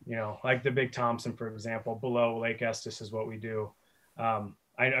 You know, like the Big Thompson, for example, below Lake Estes is what we do.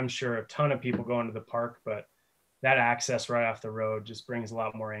 I'm sure a ton of people go into the park, but that access right off the road just brings a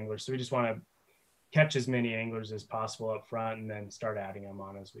lot more anglers. So we just want to catch as many anglers as possible up front, and then start adding them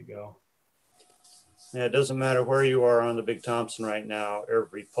on as we go. Yeah, it doesn't matter where you are on the Big Thompson right now.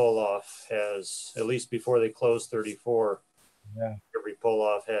 Every pull-off has, at least before they closed 34, Yeah. every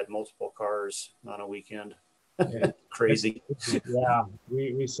pull-off had multiple cars on a weekend. Yeah. Crazy. Yeah,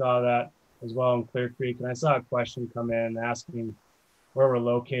 we saw that as well in Clear Creek. And I saw a question come in asking where we're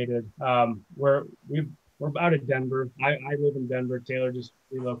located. We're out of Denver. I live in Denver. Taylor just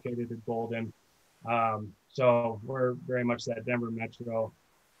relocated to Golden. So we're very much that Denver metro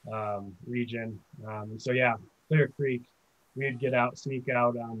region. And so yeah, Clear Creek, we'd get out, sneak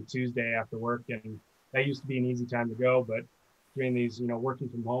out on Tuesday after work, and that used to be an easy time to go, but during these, you know, working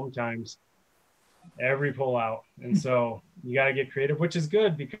from home times, every pull out. And so you got to get creative, which is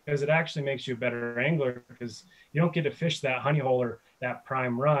good because it actually makes you a better angler, because you don't get to fish that honey hole or that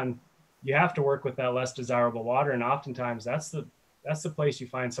prime run. You have to work with that less desirable water, and oftentimes that's the place you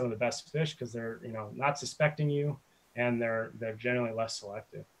find some of the best fish, because they're, you know, not suspecting you, and they're generally less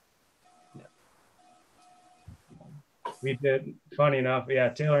selective. Yeah. We did, funny enough, yeah,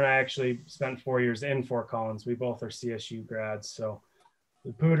 Taylor and I actually spent 4 years in Fort Collins. We both are CSU grads, so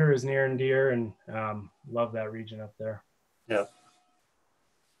the Poudre is near and dear, and love that region up there. Yeah.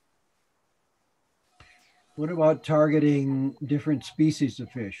 What about targeting different species of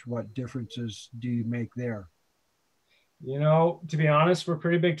fish? What differences do you make there? You know, to be honest, we're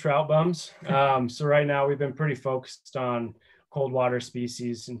pretty big trout bums. So right now we've been pretty focused on cold water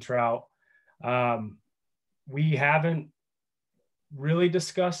species and trout. We haven't really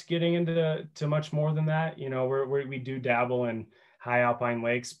discussed getting into much more than that. You know, we do dabble in high alpine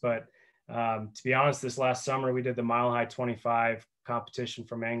lakes, but to be honest, this last summer we did the Mile High 25 competition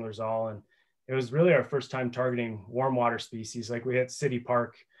from Anglers All, and it was really our first time targeting warm water species. Like we hit City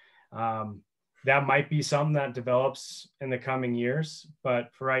Park. That might be something that develops in the coming years,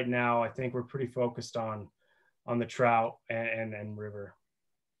 but for right now, I think we're pretty focused on the trout and river.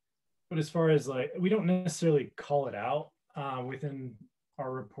 But as far as, like, we don't necessarily call it out within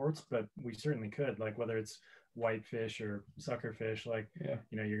our reports, but we certainly could, like whether it's whitefish or suckerfish, like, yeah,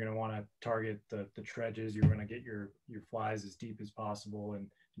 you know, you're going to want to target the dredges. You're going to get your flies as deep as possible and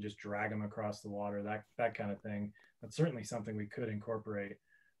just drag them across the water, that kind of thing. That's certainly something we could incorporate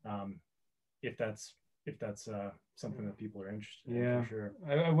if that's something that people are interested in. Yeah, for sure.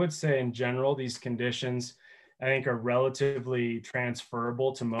 I would say in general, these conditions, I think, are relatively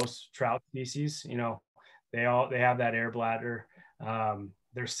transferable to most trout species. You know, they have that air bladder.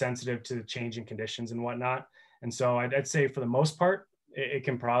 They're sensitive to the changing conditions and whatnot. And so I'd say for the most part, it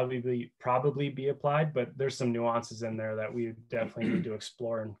can probably be applied, but there's some nuances in there that we definitely need to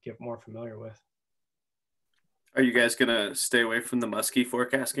explore and get more familiar with. Are you guys gonna stay away from the musky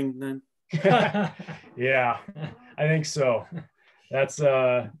forecasting then? Yeah, I think so. That's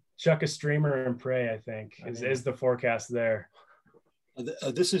chuck a streamer and pray, I think, is the forecast there.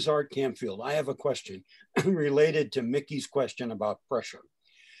 This is Art Campfield. I have a question related to Mickey's question about pressure.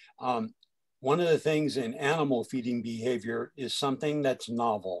 One of the things in animal feeding behavior is something that's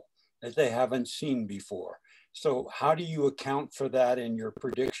novel, that they haven't seen before. So how do you account for that in your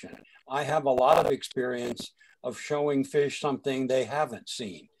prediction? I have a lot of experience of showing fish something they haven't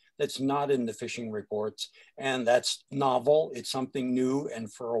seen that's not in the fishing reports, and that's novel. It's something new,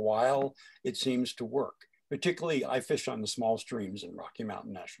 and for a while it seems to work. Particularly, I fish on the small streams in Rocky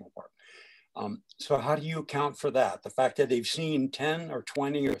Mountain National Park. So how do you account for that? The fact that they've seen 10 or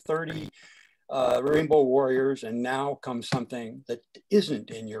 20 or 30 rainbow warriors, and now comes something that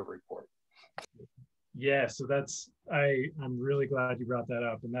isn't in your report. Yeah, so I'm really glad you brought that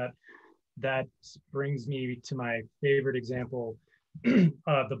up, and that brings me to my favorite example.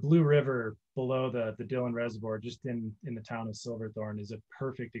 The Blue River below the Dillon Reservoir, just in the town of Silverthorne, is a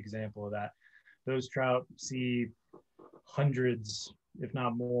perfect example of that. Those trout see hundreds, if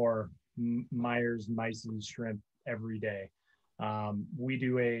not more, Myers, mice, and shrimp every day. We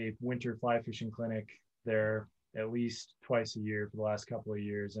do a winter fly fishing clinic there at least twice a year for the last couple of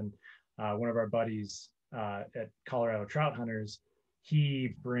years. And one of our buddies at Colorado Trout Hunters,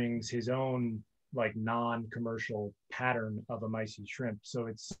 he brings his own like non-commercial pattern of a mysis shrimp. So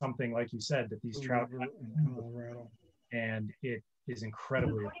it's something, like you said, that these trout, and it is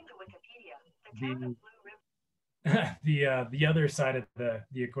incredibly. The other side of the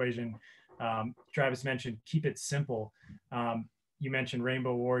equation, Travis mentioned, keep it simple. You mentioned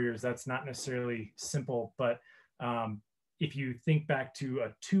rainbow warriors. That's not necessarily simple, but if you think back to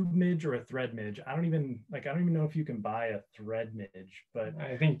a tube midge or a thread midge, I don't even know if you can buy a thread midge, but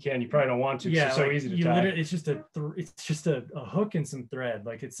I think you can. You probably don't want to. Yeah, it's so like, easy to tie. It's just a hook and some thread.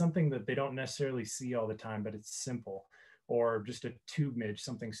 Like, it's something that they don't necessarily see all the time, but it's simple. Or just a tube midge,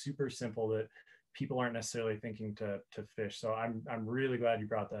 something super simple that people aren't necessarily thinking to fish. So I'm really glad you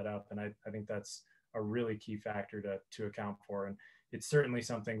brought that up, and I think that's a really key factor to account for, and it's certainly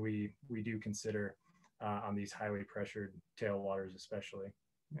something we do consider on these highly pressured tailwaters, especially.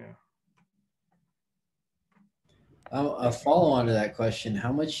 Yeah. A follow on to that question: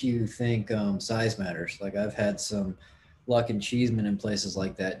 how much you think size matters? Like, I've had some luck and cheesemen in places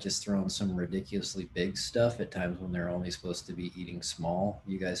like that just throwing some ridiculously big stuff at times when they're only supposed to be eating small.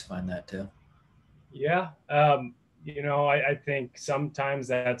 You guys find that too? Yeah. I think sometimes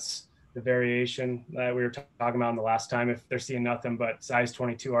that's the variation that we were talking about in the last time. If they're seeing nothing but size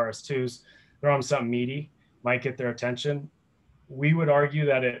 22 RS2s, throw them something meaty, might get their attention. We would argue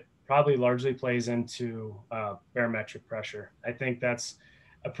that it probably largely plays into barometric pressure. I think that's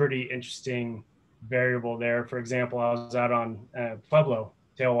a pretty interesting variable there. For example, I was out on Pueblo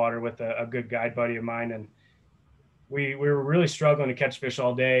tailwater with a good guide buddy of mine, and we were really struggling to catch fish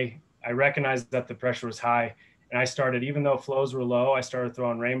all day. I recognized that the pressure was high, and I started, even though flows were low, I started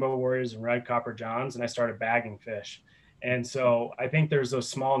throwing rainbow warriors and red copper johns, and I started bagging fish. And so I think there's those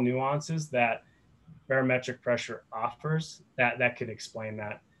small nuances that barometric pressure offers that could explain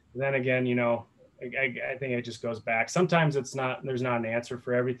that. And then again, I think it just goes back. Sometimes there's not an answer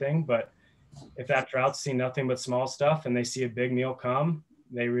for everything, but if that trout's seen nothing but small stuff and they see a big meal come,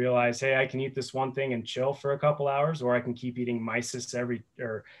 they realize, hey, I can eat this one thing and chill for a couple hours, or I can keep eating mysis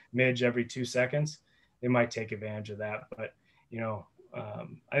or midge every 2 seconds. They might take advantage of that. But, I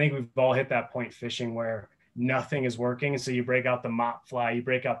think we've all hit that point fishing where nothing is working. And so you break out the mop fly, you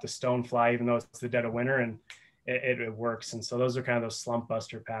break out the stone fly, even though it's the dead of winter, and it works. And so those are kind of those slump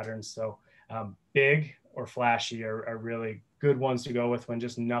buster patterns. So big or flashy are really good ones to go with when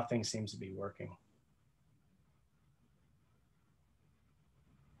just nothing seems to be working.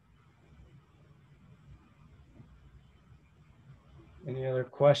 Any other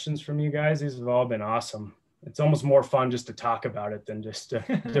questions from you guys? These have all been awesome. It's almost more fun just to talk about it than just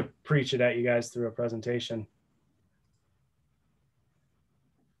to preach it at you guys through a presentation.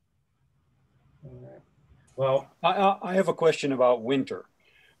 All right. Well, I have a question about winter.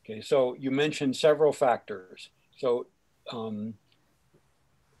 Okay, so you mentioned several factors. So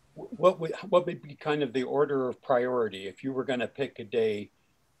what would be kind of the order of priority if you were going to pick a day?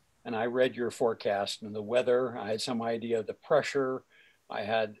 And I read your forecast and the weather. I had some idea of the pressure. I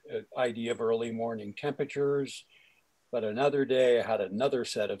had an idea of early morning temperatures. But another day, I had another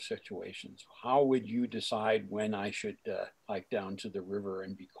set of situations. How would you decide when I should hike down to the river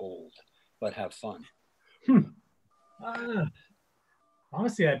and be cold, but have fun?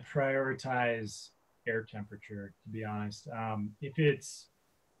 Honestly, I'd prioritize air temperature, to be honest. If it's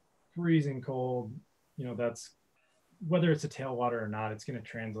freezing cold, that's, whether it's a tailwater or not, it's going to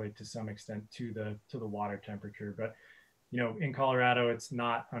translate to some extent to the water temperature. But in Colorado, it's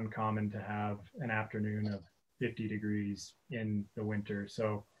not uncommon to have an afternoon of 50 degrees in the winter.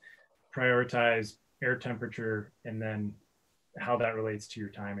 So prioritize air temperature and then how that relates to your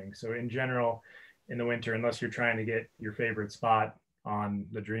timing. So in general, in the winter, unless you're trying to get your favorite spot on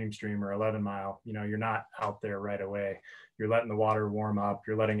the Dream Stream or 11 Mile, you're not out there right away. You're letting the water warm up,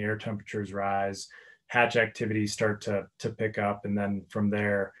 you're letting air temperatures rise, hatch activities start to pick up, and then from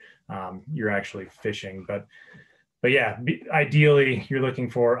there, you're actually fishing. But yeah, ideally, you're looking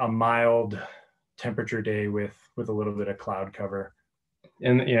for a mild temperature day with a little bit of cloud cover.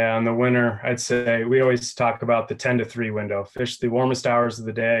 And yeah, in the winter, I'd say we always talk about the 10 to 3 window. Fish the warmest hours of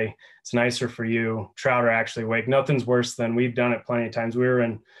the day. It's nicer for you. Trout are actually awake. Nothing's worse than, we've done it plenty of times. We were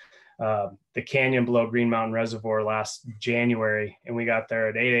in the canyon below Green Mountain Reservoir last January, and we got there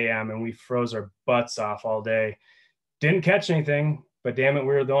at 8 a.m. and we froze our butts off all day. Didn't catch anything, but damn it, we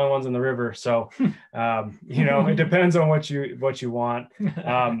were the only ones in the river. So, it depends on what you want.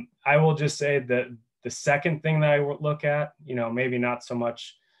 I will just say that the second thing that I look at, maybe not so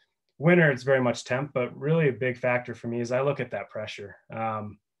much winter, it's very much temp, but really a big factor for me is I look at that pressure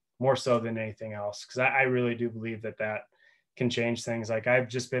more so than anything else, because I really do believe that can change things. Like I've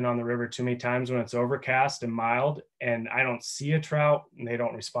just been on the river too many times when it's overcast and mild and I don't see a trout and they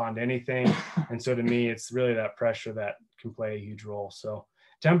don't respond to anything. And so to me, it's really that pressure that can play a huge role. So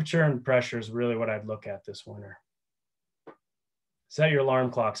temperature and pressure is really what I'd look at this winter. Set your alarm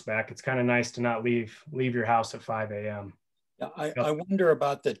clocks back. It's kind of nice to not leave your house at 5 a.m. Yeah, I wonder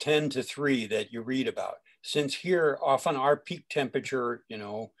about the 10 to 3 that you read about. Since here, often our peak temperature, you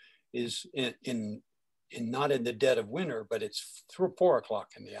know, is in not in the dead of winter, but it's through 4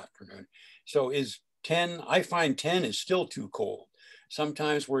 o'clock in the afternoon. So is 10, I find 10 is still too cold.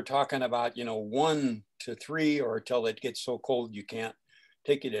 Sometimes we're talking about, you know, 1 to 3 or till it gets so cold you can't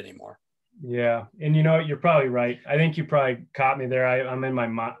take it anymore. Yeah. And you know, you're probably right. I think you probably caught me there. I'm in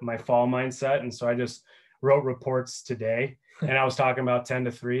my fall mindset. And so I just wrote reports today and I was talking about 10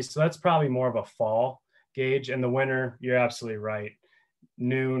 to 3. So that's probably more of a fall gauge. And the winter, you're absolutely right.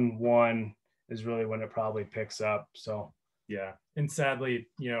 Noon, 1 is really when it probably picks up. So yeah. And sadly,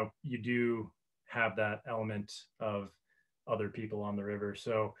 you know, you do have that element of other people on the river.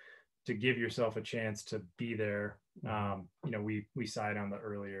 So to give yourself a chance to be there, you know, we side on the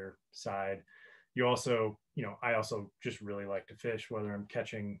earlier side. You also, you know, I also just really like to fish, whether I'm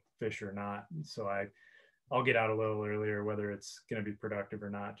catching fish or not. So I'll get out a little earlier, whether it's going to be productive or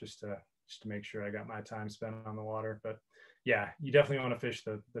not, just to make sure I got my time spent on the water. But yeah, you definitely want to fish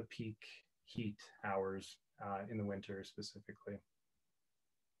the peak heat hours in the winter specifically.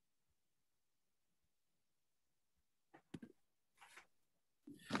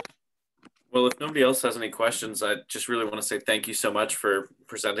 Well, if nobody else has any questions, I just really want to say thank you so much for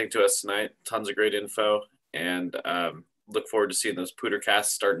presenting to us tonight. Tons of great info, and look forward to seeing those pooter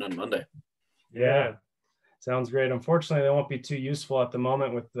casts starting on Monday. Yeah, sounds great. Unfortunately, they won't be too useful at the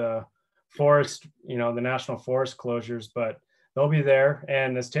moment with the forest, you know, the national forest closures, but they'll be there.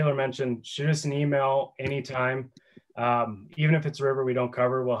 And as Taylor mentioned, shoot us an email anytime. Even if it's a river we don't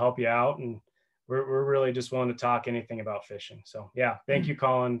cover, we'll help you out. And we're really just willing to talk anything about fishing. So yeah, thank you,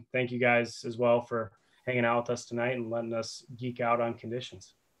 Colin. Thank you guys as well for hanging out with us tonight and letting us geek out on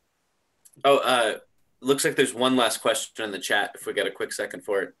conditions. Oh, looks like there's one last question in the chat if we got a quick second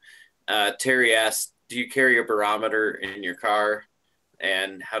for it. Terry asked, do you carry a barometer in your car?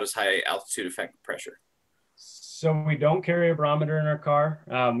 And how does high altitude affect pressure? So we don't carry a barometer in our car.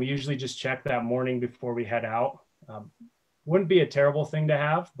 We usually just check that morning before we head out. Wouldn't be a terrible thing to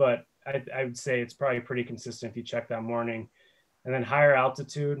have, but I would say it's probably pretty consistent if you check that morning. And then higher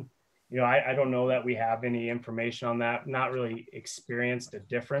altitude, you know, I don't know that we have any information on that, not really experienced a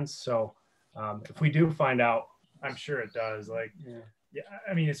difference. So if we do find out, I'm sure it does. Like, yeah,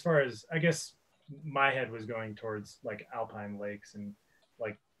 I mean, as far as, I guess my head was going towards like alpine lakes and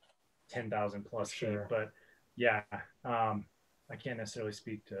like 10,000 plus feet, but yeah, I can't necessarily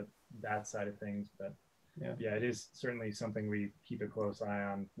speak to that side of things, but yeah, it is certainly something we keep a close eye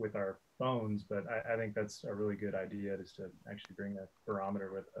on with our phones, but I think that's a really good idea, is to actually bring a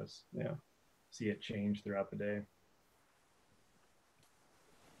barometer with us. Yeah. See it change throughout the day.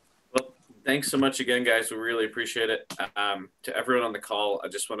 Well, thanks so much again, guys. We really appreciate it. To everyone on the call, I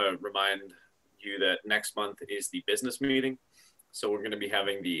just want to remind you that next month is the business meeting. So we're going to be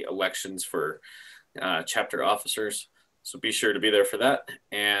having the elections for chapter officers. So be sure to be there for that,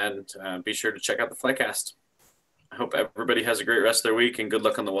 and be sure to check out the FlyCast. I hope everybody has a great rest of their week, and good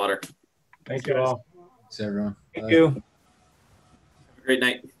luck on the water. Thank you all. Thanks, everyone. Thank you. Have a great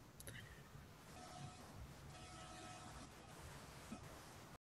night.